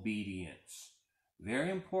disobedience. Very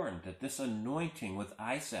important that this anointing with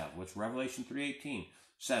eye salve, which Revelation 3:18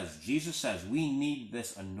 says, Jesus says we need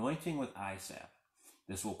this anointing with eye salve.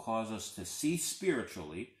 This will cause us to see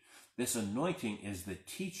spiritually. This anointing is the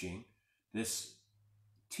teaching. This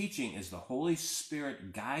teaching is the Holy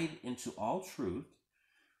Spirit guide into all truth.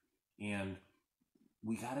 And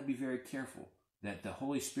we got to be very careful that the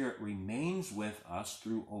Holy Spirit remains with us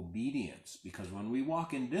through obedience. Because when we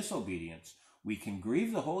walk in disobedience, we can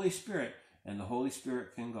grieve the Holy Spirit and the Holy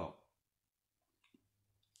Spirit can go.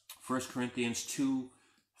 1 Corinthians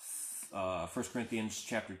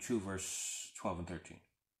chapter 2, verse 12 and 13.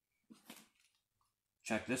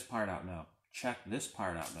 Check this part out now. Check this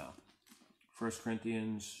part out now. 1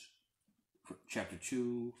 Corinthians chapter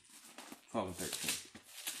 2, 12 and 13.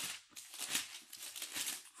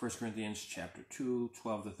 1 Corinthians chapter 2,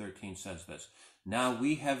 12 to 13 says this. "Now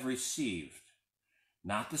we have received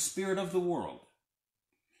not the spirit of the world.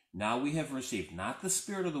 Now we have received not the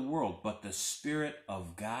spirit of the world, but the Spirit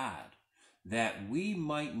of God, that we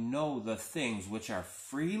might know the things which are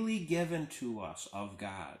freely given to us of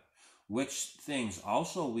God, which things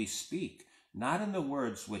also we speak, not in the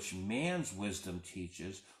words which man's wisdom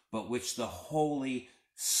teaches, but which the Holy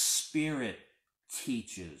Spirit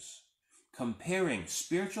teaches, comparing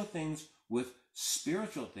spiritual things with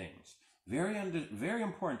spiritual things." Very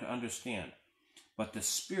important to understand. "But the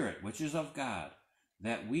Spirit which is of God,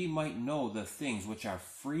 that we might know the things which are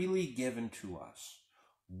freely given to us."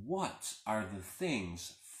 What are the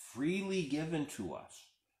things freely given to us?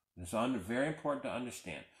 It's very important to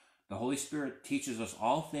understand. The Holy Spirit teaches us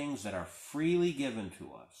all things that are freely given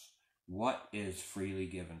to us. What is freely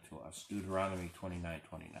given to us? Deuteronomy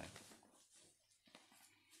 29:29.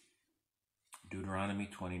 Deuteronomy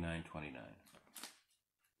 29:29.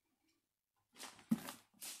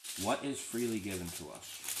 What is freely given to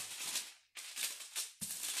us?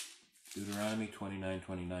 Deuteronomy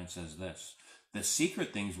 29:29 says this. "The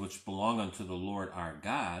secret things which belong unto the Lord our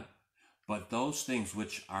God, but those things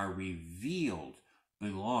which are revealed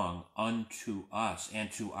belong unto us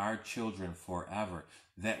and to our children forever,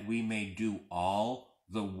 that we may do all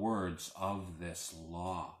the words of this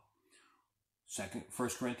law." 1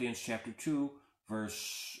 Corinthians chapter 2,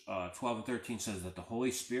 verse 12 and 13 says that the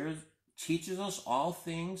Holy Spirit teaches us all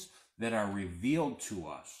things that are revealed to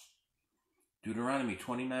us. Deuteronomy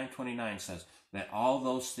 29:29 says that all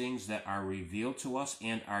those things that are revealed to us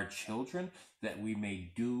and our children, that we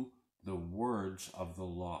may do the words of the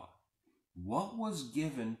law. What was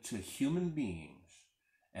given to human beings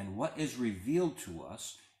and what is revealed to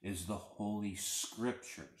us is the Holy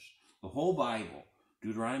Scriptures. The whole Bible,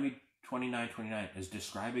 Deuteronomy 29:29, is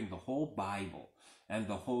describing the whole Bible, and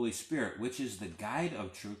the Holy Spirit, which is the guide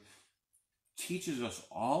of truth, teaches us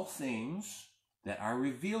all things that are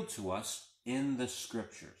revealed to us in the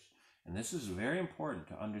Scriptures. And this is very important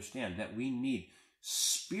to understand, that we need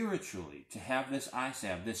spiritually to have this eye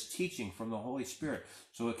salve, this teaching from the Holy Spirit,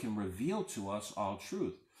 so it can reveal to us all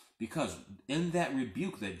truth. Because in that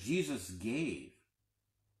rebuke that Jesus gave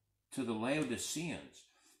to the Laodiceans,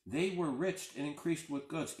 they were rich and increased with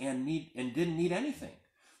goods and didn't need anything.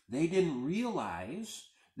 They didn't realize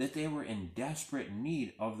that they were in desperate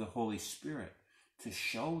need of the Holy Spirit to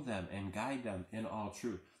show them and guide them in all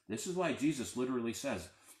truth. This is why Jesus literally says,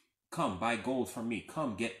 come buy gold from me.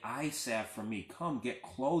 Come get eye salve from me. Come get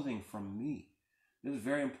clothing from me. This is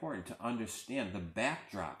very important to understand the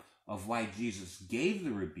backdrop of why Jesus gave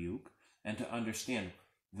the rebuke and to understand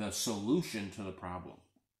the solution to the problem.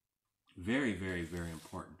 Very, very, very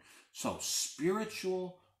important. So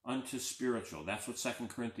spiritual unto spiritual. That's what 1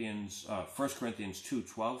 Corinthians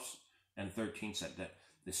 2:12 and 13 said, that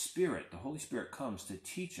the Spirit, the Holy Spirit, comes to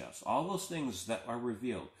teach us all those things that are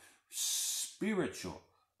revealed, spiritual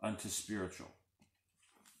unto spiritual.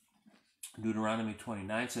 Deuteronomy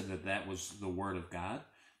 29 said that that was the Word of God.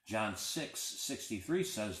 John 6:63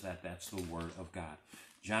 says that that's the Word of God.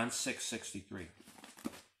 John 6:63.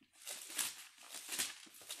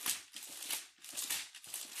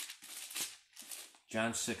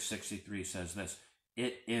 John 6:63 says this,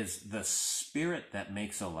 it is the Spirit that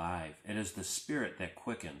makes alive. It is the Spirit that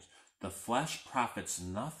quickens. The flesh profits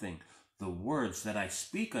nothing. The words that I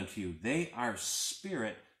speak unto you, they are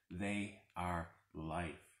spirit, they are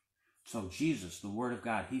life. So Jesus, the Word of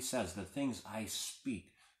God, he says, the things I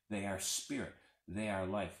speak, they are spirit, they are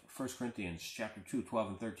life. 1 Corinthians chapter 2, 12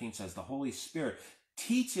 and 13 says, the Holy Spirit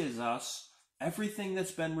teaches us everything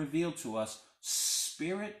that's been revealed to us,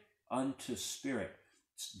 spirit unto spirit.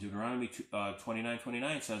 Deuteronomy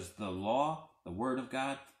 29:29 says, the law, the Word of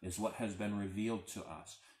God, is what has been revealed to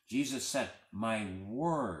us. Jesus said, my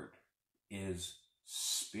Word is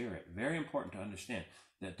spirit. Very important to understand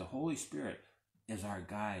that the Holy Spirit is our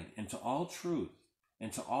guide into all truth,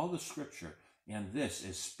 into all the Scripture, and this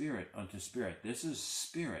is spirit unto spirit. This is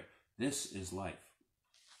spirit. This is life.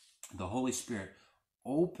 The Holy Spirit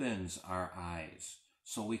opens our eyes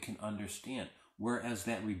so we can understand. Whereas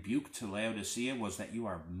that rebuke to Laodicea was that you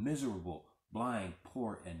are miserable, blind,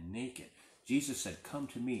 poor, and naked. Jesus said, come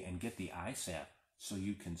to me and get the eye salve so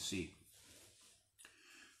you can see.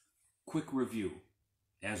 Quick review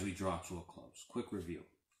as we draw to a close. Quick review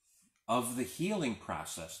of the healing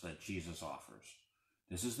process that Jesus offers.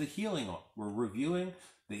 This is the healing. We're reviewing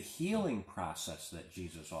the healing process that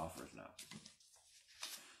Jesus offers now.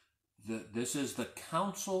 This is the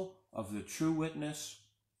counsel of the true witness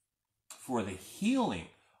for the healing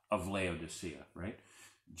of Laodicea, right?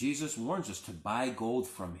 Jesus warns us to buy gold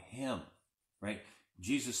from him, right?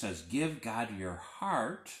 Jesus says, give God your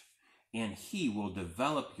heart and he will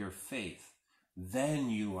develop your faith.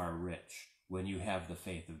 Then you are rich when you have the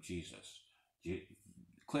faith of Jesus.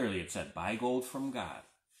 Clearly it said, buy gold from God,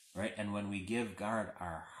 right? And when we give God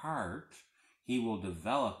our heart, he will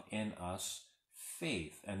develop in us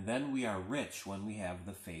faith. And then we are rich when we have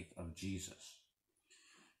the faith of Jesus.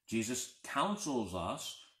 Jesus counsels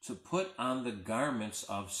us to put on the garments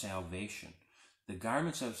of salvation. The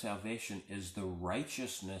garments of salvation is the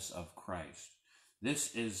righteousness of Christ.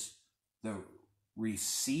 This is the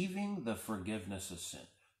receiving the forgiveness of sin.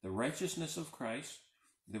 The righteousness of Christ,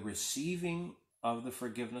 the receiving of the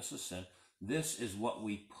forgiveness of sin, this is what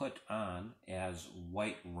we put on as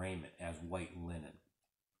white raiment, as white linen.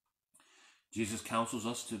 Jesus counsels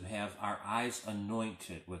us to have our eyes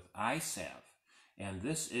anointed with eye salve. And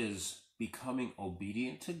this is becoming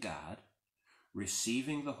obedient to God,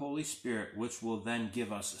 receiving the Holy Spirit, which will then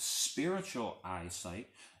give us spiritual eyesight,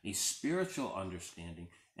 a spiritual understanding,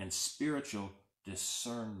 and spiritual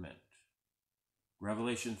discernment.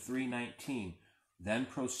 Revelation 3:19 then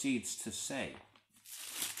proceeds to say,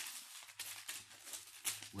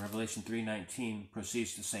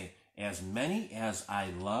 as many as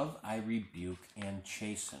I love, I rebuke and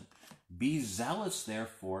chasten. Be zealous,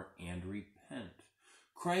 therefore, and repent.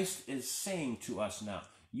 Christ is saying to us now,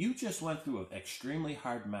 you just went through an extremely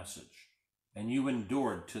hard message. and you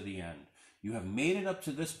endured to the end. You have made it up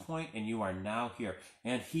to this point, and you are now here.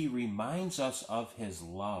 And he reminds us of his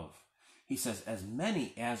love. He says, as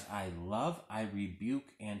many as I love, I rebuke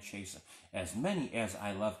and chasten. As many as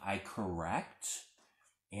I love, I correct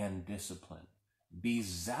and discipline. Be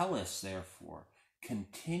zealous, therefore.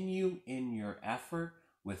 Continue in your effort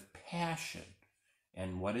with passion.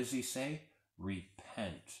 And what does he say?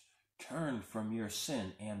 Repent. Turn from your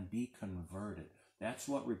sin and be converted. That's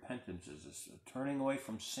what repentance is. It's turning away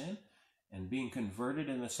from sin and being converted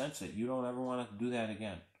in the sense that you don't ever want to do that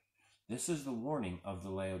again. This is the warning of the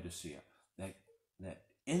Laodicea, that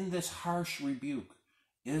in this harsh rebuke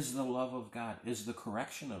is the love of God, is the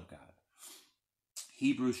correction of God.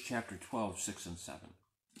 Hebrews chapter 12, 6 and 7.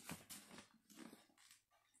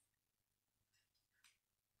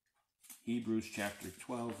 Hebrews chapter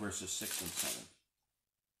 12, verses 6 and 7.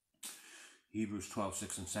 Hebrews 12,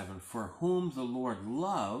 6 and 7. For whom the Lord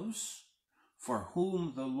loves,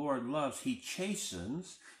 he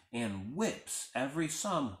chastens and whips every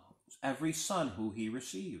son who he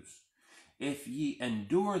receives. If ye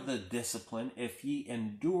endure the discipline, if ye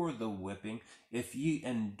endure the whipping, if ye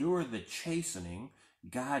endure the chastening,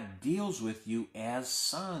 God deals with you as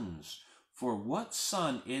sons. For what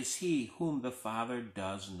son is he whom the Father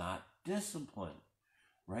does not discipline?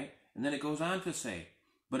 Right? And then it goes on to say,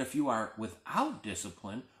 but if you are without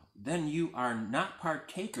discipline, then you are not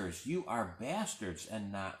partakers. You are bastards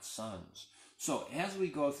and not sons. So as we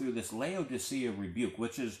go through this Laodicea rebuke,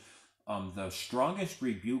 which is the strongest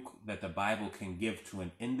rebuke that the Bible can give to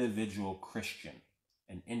an individual Christian,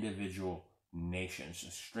 an individual nation, it's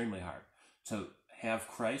extremely hard to have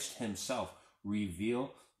Christ himself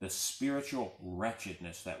reveal the spiritual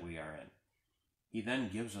wretchedness that we are in. He then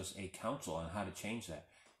gives us a counsel on how to change that.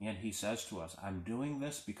 And he says to us, I'm doing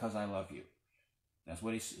this because I love you. That's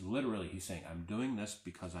what he's saying. I'm doing this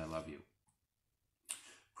because I love you.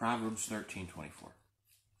 Proverbs 13:24.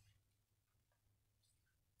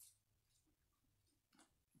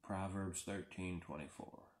 Proverbs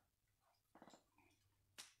 13:24.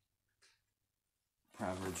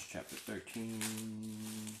 Proverbs chapter 13,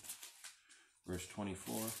 verse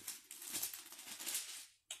 24.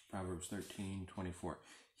 Proverbs 13:24.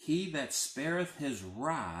 He that spareth his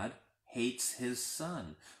rod hates his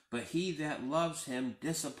son, but he that loves him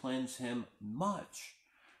disciplines him much.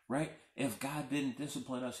 Right? If God didn't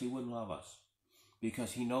discipline us, he wouldn't love us,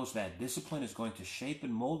 because he knows that discipline is going to shape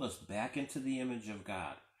and mold us back into the image of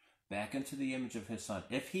God, back into the image of his son.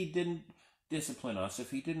 If he didn't discipline us,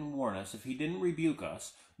 if he didn't warn us, if he didn't rebuke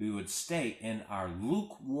us, we would stay in our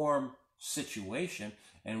lukewarm situation,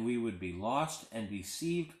 and we would be lost and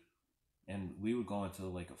deceived, and we would go into the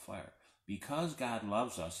lake of fire. Because God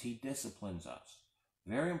loves us, he disciplines us.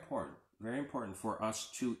 Very important for us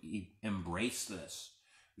to embrace this.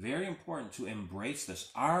 Very important to embrace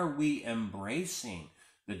this. Are we embracing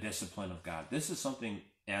the discipline of God? This is something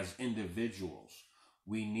as individuals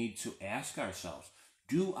we need to ask ourselves.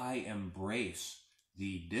 Do I embrace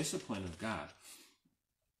the discipline of God?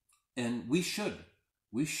 And we should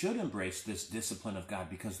embrace this discipline of God,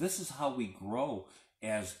 because this is how we grow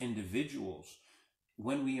as individuals.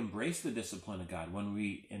 When we embrace the discipline of God, when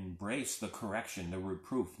we embrace the correction, the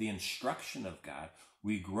reproof, the instruction of God,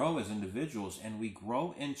 we grow as individuals, and we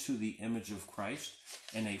grow into the image of Christ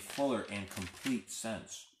in a fuller and complete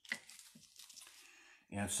sense.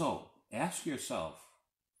 And so, ask yourself,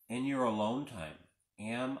 in your alone time,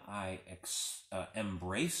 am I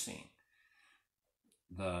embracing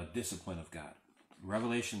the discipline of God?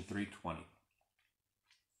 Revelation 3:20.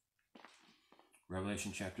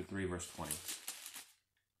 Revelation chapter 3, verse 20.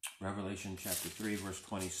 Revelation chapter 3, verse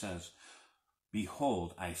 20 says,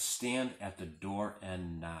 Behold, I stand at the door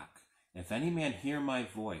and knock. If any man hear my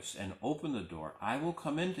voice and open the door, I will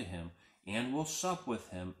come into him and will sup with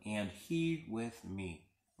him and he with me.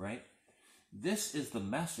 Right? This is the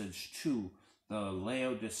message to the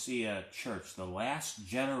Laodicea church, the last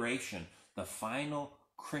generation, the final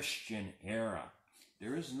Christian era.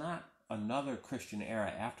 There is not another Christian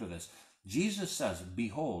era after this. Jesus says,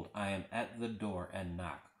 Behold, I am at the door and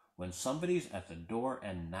knock. When somebody's at the door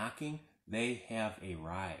and knocking, they have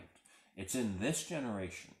arrived. It's in this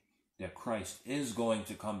generation that Christ is going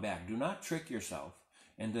to come back. Do not trick yourself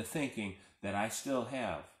into thinking that I still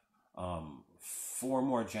have 4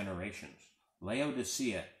 more generations.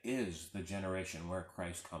 Laodicea is the generation where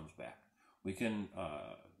Christ comes back. We can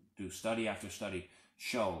do study after study,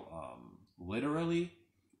 show literally,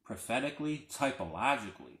 prophetically,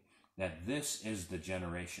 typologically, that this is the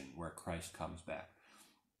generation where Christ comes back.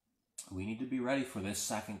 We need to be ready for this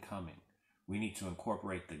second coming. We need to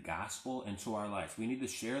incorporate the gospel into our lives. We need to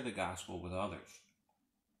share the gospel with others.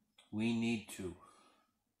 We need to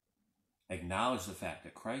acknowledge the fact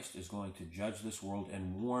that Christ is going to judge this world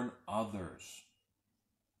and warn others.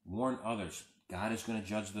 Warn others. God is going to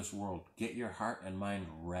judge this world. Get your heart and mind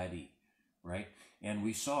ready, right? And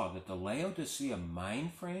we saw that the Laodicea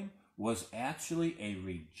mind frame was actually a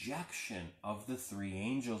rejection of the three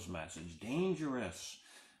angels' message. Dangerous.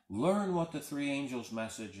 Learn what the three angels'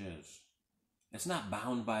 message is. It's not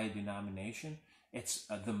bound by a denomination. It's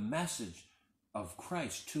the message of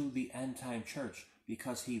Christ to the end-time church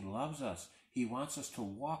because he loves us. He wants us to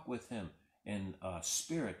walk with him in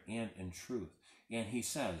spirit and in truth. And he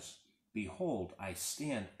says, behold, I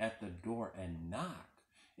stand at the door and knock.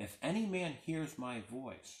 If any man hears my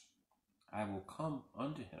voice, I will come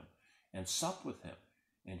unto him and sup with him,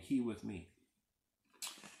 and he with me.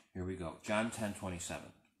 Here we go. John 10:27.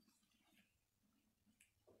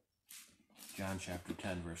 John chapter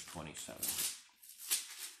 10, verse 27.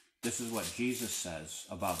 This is what Jesus says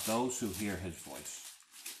about those who hear his voice.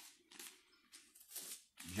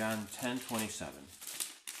 John 10:27.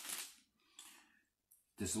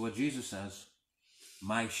 This is what Jesus says.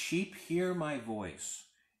 My sheep hear my voice,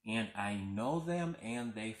 and I know them,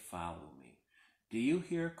 and they follow me. Do you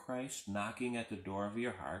hear Christ knocking at the door of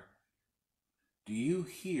your heart? Do you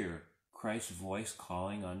hear Christ's voice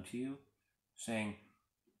calling unto you, saying,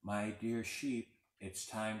 my dear sheep, it's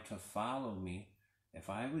time to follow me? If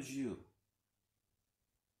I was you,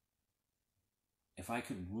 if I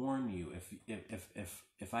could warn you,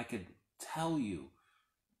 if I could tell you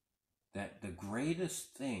that the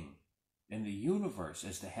greatest thing in the universe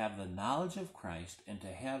is to have the knowledge of Christ and to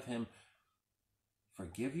have him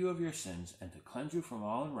forgive you of your sins and to cleanse you from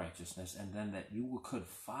all unrighteousness, and then that you could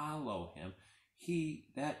follow him,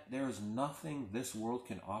 there is nothing this world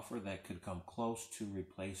can offer that could come close to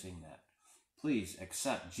replacing that. Please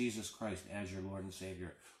accept Jesus Christ as your Lord and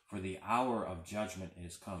Savior, for the hour of judgment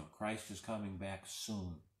is come. Christ is coming back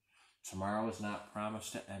soon. Tomorrow is not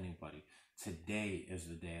promised to anybody. Today is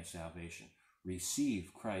the day of salvation.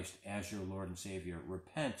 Receive Christ as your Lord and Savior.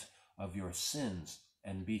 Repent of your sins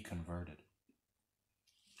and be converted.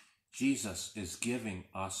 Jesus is giving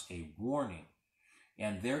us a warning,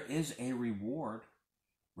 and there is a reward,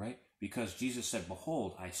 right? Because Jesus said,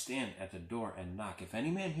 behold, I stand at the door and knock. If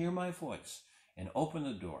any man hear my voice and open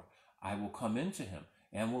the door, I will come into him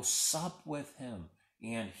and will sup with him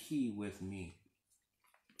and he with me.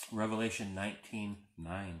 Revelation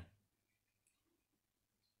 19:9.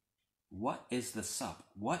 What is the sup?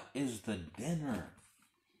 What is the dinner?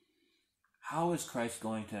 How is Christ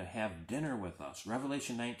going to have dinner with us?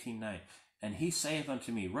 Revelation 19:9. And he saith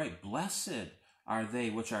unto me, right, blessed are they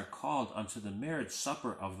which are called unto the marriage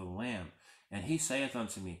supper of the Lamb. And he saith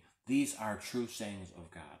unto me, these are true sayings of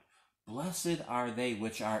God. Blessed are they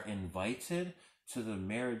which are invited to the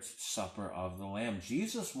marriage supper of the Lamb.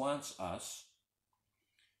 Jesus wants us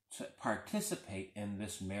to participate in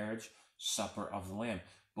this marriage supper of the Lamb.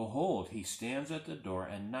 Behold, he stands at the door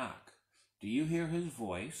and knock. Do you hear his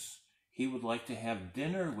voice? He would like to have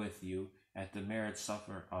dinner with you at the marriage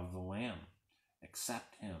supper of the Lamb.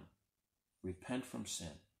 Accept him. Repent from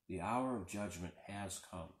sin. The hour of judgment has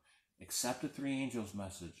come. Accept the three angels'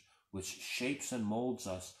 message, which shapes and molds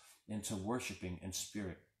us into worshiping in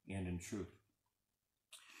spirit and in truth.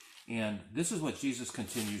 And this is what Jesus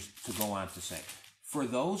continues to go on to say. For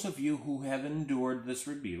those of you who have endured this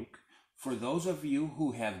rebuke, for those of you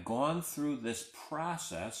who have gone through this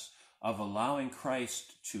process of allowing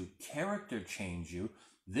Christ to character change you,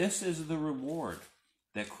 this is the reward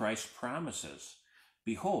that Christ promises.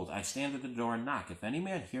 Behold, I stand at the door and knock. If any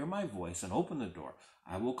man hear my voice and open the door,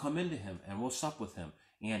 I will come into him and will sup with him,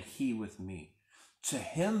 and he with me. To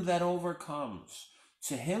him that overcomes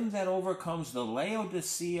the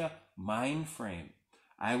Laodicea mind frame,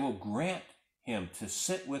 I will grant him to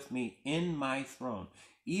sit with me in my throne,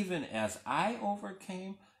 even as I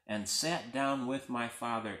overcame and sat down with my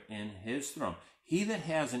Father in his throne. He that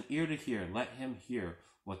has an ear to hear, let him hear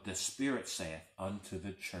what the Spirit saith unto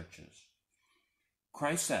the churches.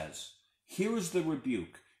 Christ says, here is the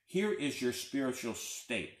rebuke. Here is your spiritual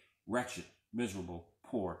state, wretched, miserable,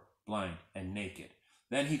 poor, blind, and naked.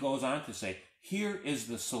 Then he goes on to say, here is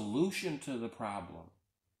the solution to the problem.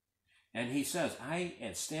 And he says, I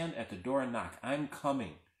stand at the door and knock. I'm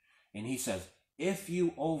coming. And he says, if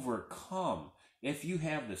you overcome, if you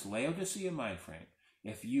have this Laodicea mind frame,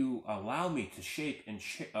 if you allow me to shape and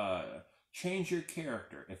change your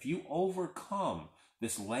character, if you overcome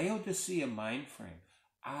this Laodicea mind frame,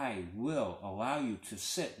 I will allow you to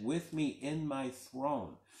sit with me in my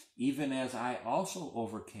throne, even as I also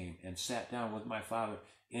overcame and sat down with my Father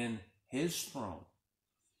in his throne.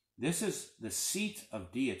 This is the seat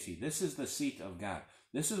of deity. This is the seat of God.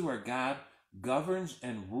 This is where God governs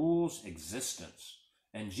and rules existence.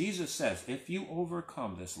 And Jesus says, if you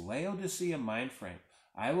overcome this Laodicea mind frame,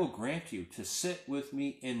 I will grant you to sit with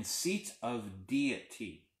me in seat of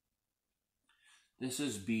deity. This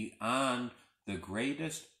is beyond the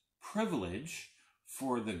greatest privilege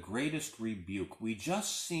for the greatest rebuke. We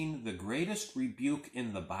just seen the greatest rebuke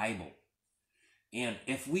in the Bible. And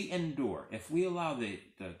if we endure, if we allow the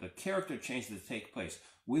character change to take place,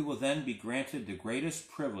 we will then be granted the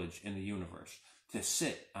greatest privilege in the universe, to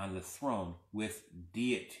sit on the throne with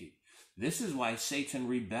deity. This is why Satan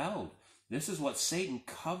rebelled. This is what Satan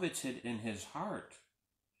coveted in his heart.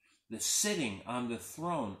 The sitting on the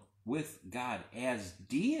throne with God as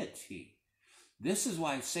deity. This is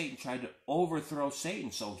why Satan tried to overthrow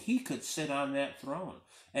Satan, so he could sit on that throne.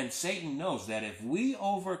 And Satan knows that if we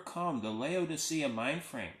overcome the Laodicea mind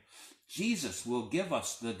frame, Jesus will give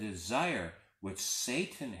us the desire which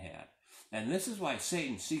Satan had. And this is why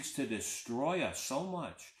Satan seeks to destroy us so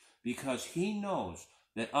much, because he knows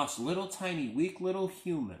that us little tiny weak little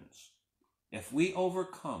humans, if we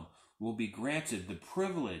overcome, will be granted the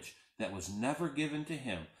privilege that was never given to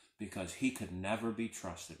him, because he could never be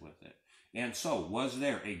trusted with it. And so, was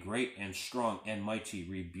there a great and strong and mighty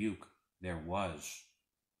rebuke? There was.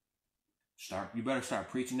 You better start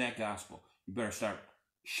preaching that gospel. You better start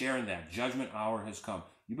sharing that judgment hour has come.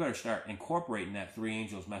 You better start incorporating that three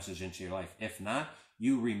angels message into your life. If not,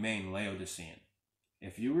 you remain Laodicean.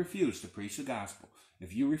 If you refuse to preach the gospel,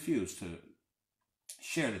 if you refuse to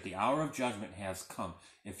share that the hour of judgment has come,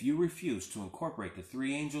 if you refuse to incorporate the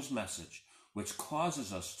three angels message, which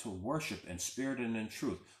causes us to worship in spirit and in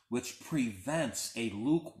truth, which prevents a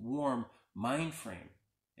lukewarm mind frame,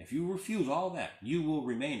 if you refuse all that, you will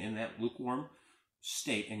remain in that lukewarm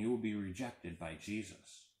state and you will be rejected by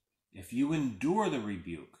Jesus. If you endure the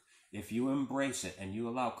rebuke, if you embrace it and you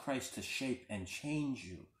allow Christ to shape and change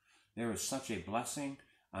you, there is such a blessing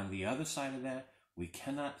on the other side of that we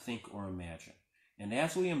cannot think or imagine. And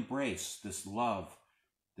as we embrace this love,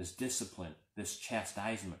 this discipline, this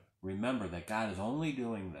chastisement, remember that God is only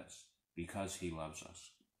doing this because he loves us.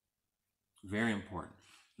 Very important,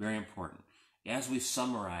 very important. As we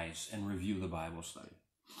summarize and review the Bible study,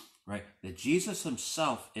 right, that Jesus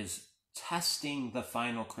himself is testing the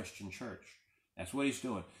final Christian church. That's what he's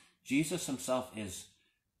doing. Jesus himself is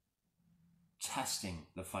testing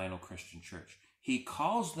the final Christian church. He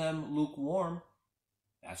calls them lukewarm.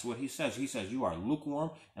 That's what he says. He says, you are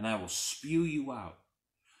lukewarm and I will spew you out.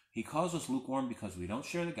 He calls us lukewarm because we don't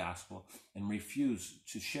share the gospel and refuse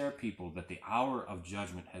to share people that the hour of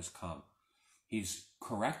judgment has come. He's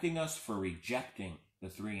correcting us for rejecting the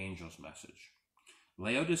three angels message.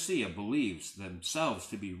 Laodicea believes themselves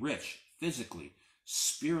to be rich physically,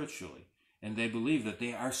 spiritually, and they believe that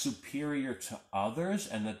they are superior to others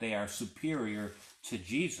and that they are superior to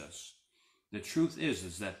Jesus. The truth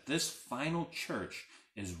is that this final church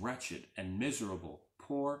is wretched and miserable,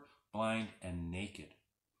 poor, blind, and naked.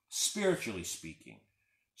 Spiritually speaking,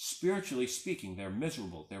 they're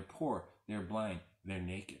miserable, they're poor, they're blind, they're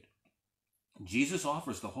naked. Jesus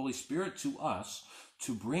offers the Holy Spirit to us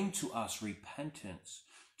to bring to us repentance,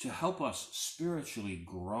 to help us spiritually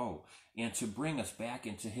grow, and to bring us back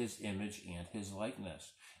into his image and his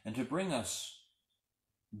likeness, and to bring us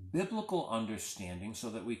biblical understanding so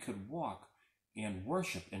that we could walk and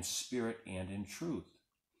worship in spirit and in truth.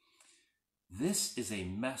 This is a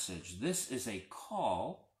message, this is a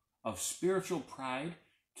call of spiritual pride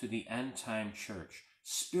to the end time church.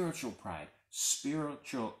 Spiritual pride,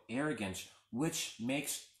 spiritual arrogance, which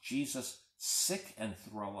makes Jesus sick and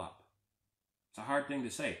throw up. It's a hard thing to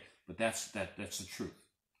say, but that's the truth.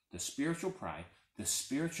 The spiritual pride, the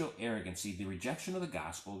spiritual arrogancy, the rejection of the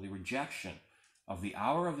gospel, the rejection of the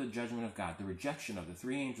hour of the judgment of God, the rejection of the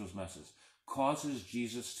three angels' message, causes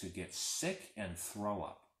Jesus to get sick and throw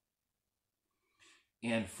up.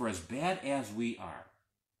 And for as bad as we are,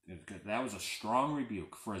 that was a strong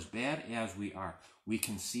rebuke. For as bad as we are, we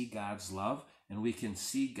can see God's love and we can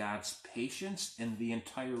see God's patience in the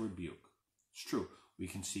entire rebuke. It's true. We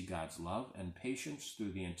can see God's love and patience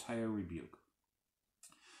through the entire rebuke.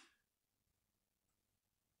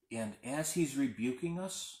 And as he's rebuking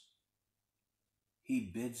us, he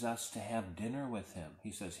bids us to have dinner with him.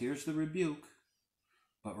 He says, here's the rebuke,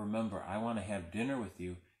 but remember, I want to have dinner with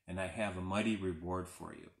you, and I have a mighty reward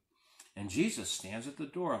for you. And Jesus stands at the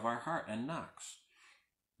door of our heart and knocks.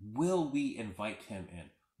 Will we invite him in?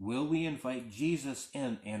 Will we invite Jesus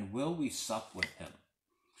in, and will we sup with him?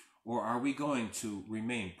 Or are we going to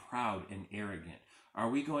remain proud and arrogant? Are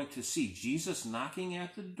we going to see Jesus knocking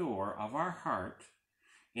at the door of our heart,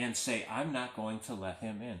 and say, I'm not going to let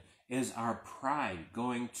him in? Is our pride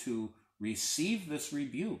going to receive this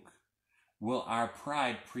rebuke? Will our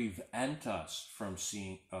pride prevent us from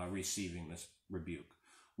receiving this rebuke?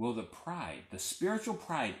 Will the pride, the spiritual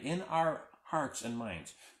pride in our hearts and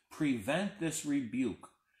minds, prevent this rebuke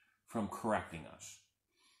from correcting us?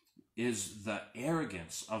 Is the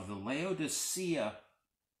arrogance of the Laodicea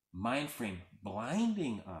mind frame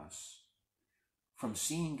blinding us from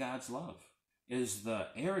seeing God's love? Is the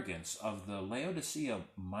arrogance of the Laodicea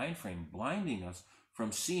mind frame blinding us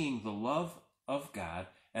from seeing the love of God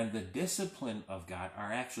and the discipline of God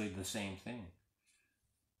are actually the same thing?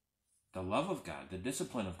 The love of God, the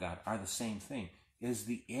discipline of God are the same thing. Is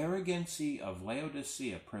the arrogancy of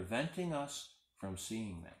Laodicea preventing us from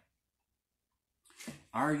seeing them?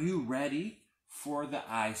 Are you ready for the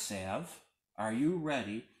eye salve? Are you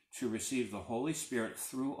ready to receive the Holy Spirit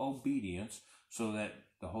through obedience so that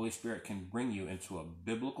the Holy Spirit can bring you into a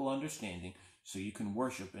biblical understanding so you can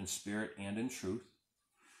worship in spirit and in truth?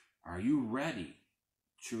 Are you ready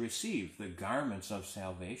to receive the garments of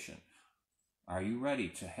salvation? Are you ready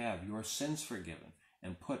to have your sins forgiven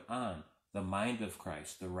and put on the mind of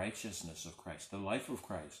Christ, the righteousness of Christ, the life of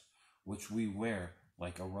Christ, which we wear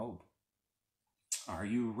like a robe? Are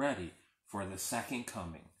you ready for the second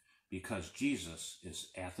coming? Because Jesus is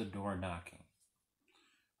at the door knocking.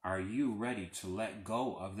 Are you ready to let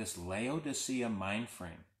go of this Laodicea mind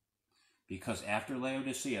frame? Because after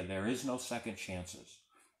Laodicea, there is no second chances.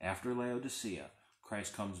 After Laodicea,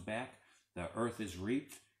 Christ comes back, the earth is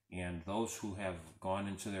reaped, and those who have gone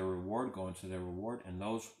into their reward go into their reward, and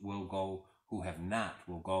those will go who have not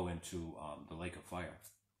will go into the lake of fire.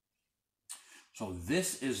 So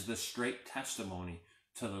this is the straight testimony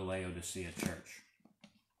to the Laodicea church.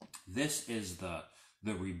 This is the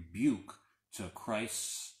rebuke to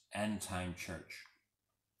Christ's end time church.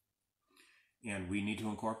 And we need to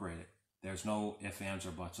incorporate it. There's no ifs, ands,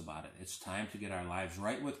 or buts about it. It's time to get our lives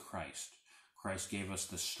right with Christ. Christ gave us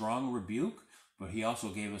the strong rebuke, but he also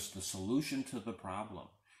gave us the solution to the problem.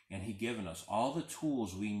 And he given us all the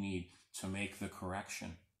tools we need to make the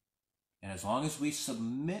correction. And as long as we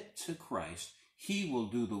submit to Christ, he will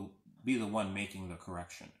be the one making the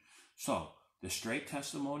correction. So, the straight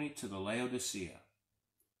testimony to the Laodicea: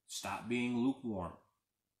 stop being lukewarm,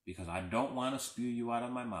 because I don't want to spew you out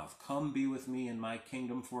of my mouth. Come be with me in my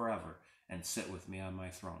kingdom forever and sit with me on my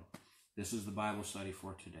throne. This is the Bible study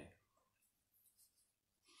for today.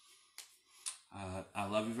 I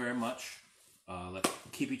love you very much. Let's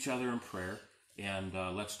keep each other in prayer, and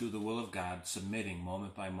let's do the will of God, submitting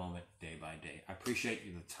moment by moment, day by day. I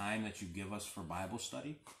appreciate the time that you give us for Bible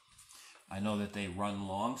study. I know that they run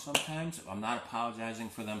long sometimes. I'm not apologizing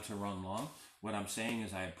for them to run long. What I'm saying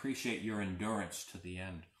is I appreciate your endurance to the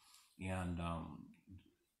end. And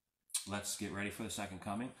let's get ready for the second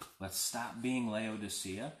coming. Let's stop being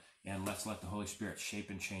Laodicea, and let's let the Holy Spirit shape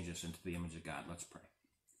and change us into the image of God. Let's pray.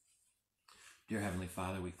 Dear Heavenly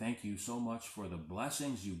Father, we thank you so much for the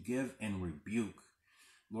blessings you give in rebuke.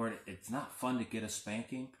 Lord, it's not fun to get a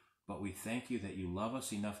spanking, but we thank you that you love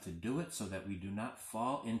us enough to do it so that we do not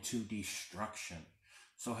fall into destruction.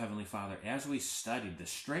 So, Heavenly Father, as we studied the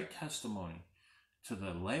straight testimony to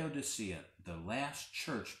the Laodicea, the last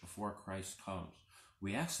church before Christ comes,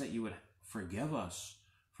 we ask that you would forgive us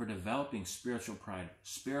for developing spiritual pride,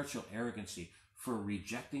 spiritual arrogancy, for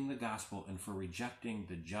rejecting the gospel, and for rejecting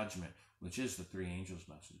the judgment, which is the three angels'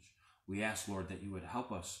 message. We ask, Lord, that you would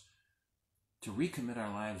help us to recommit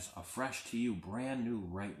our lives afresh to you, brand new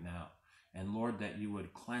right now. And Lord, that you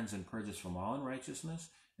would cleanse and purge us from all unrighteousness,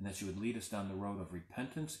 and that you would lead us down the road of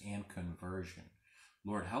repentance and conversion.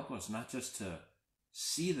 Lord, help us not just to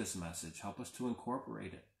see this message, help us to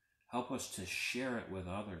incorporate it. Help us to share it with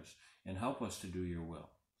others, and help us to do your will.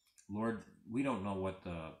 Lord, we don't know what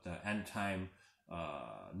the end time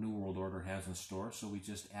New World Order has in store, so we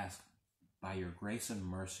just ask by your grace and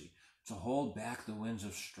mercy to hold back the winds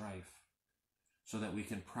of strife so that we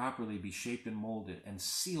can properly be shaped and molded and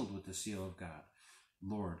sealed with the seal of God.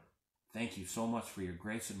 Lord, thank you so much for your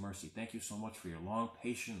grace and mercy. Thank you so much for your long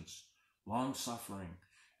patience, long suffering.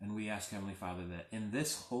 And we ask, Heavenly Father, that in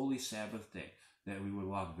this holy Sabbath day, that we would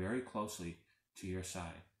walk very closely to your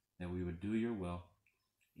side, that we would do your will,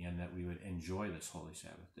 and that we would enjoy this holy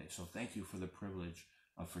Sabbath day. So thank you for the privilege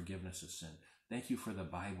of forgiveness of sin. Thank you for the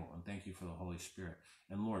Bible, and thank you for the Holy Spirit.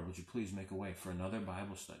 And Lord, would you please make a way for another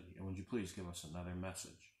Bible study, and would you please give us another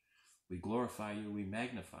message? We glorify you, we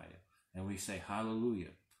magnify you, and we say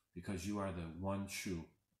hallelujah, because you are the one true,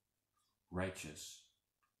 righteous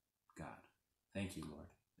God. Thank you, Lord.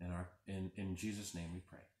 In Jesus' name we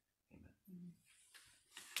pray. Amen.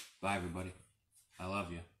 Bye, everybody. I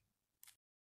love you.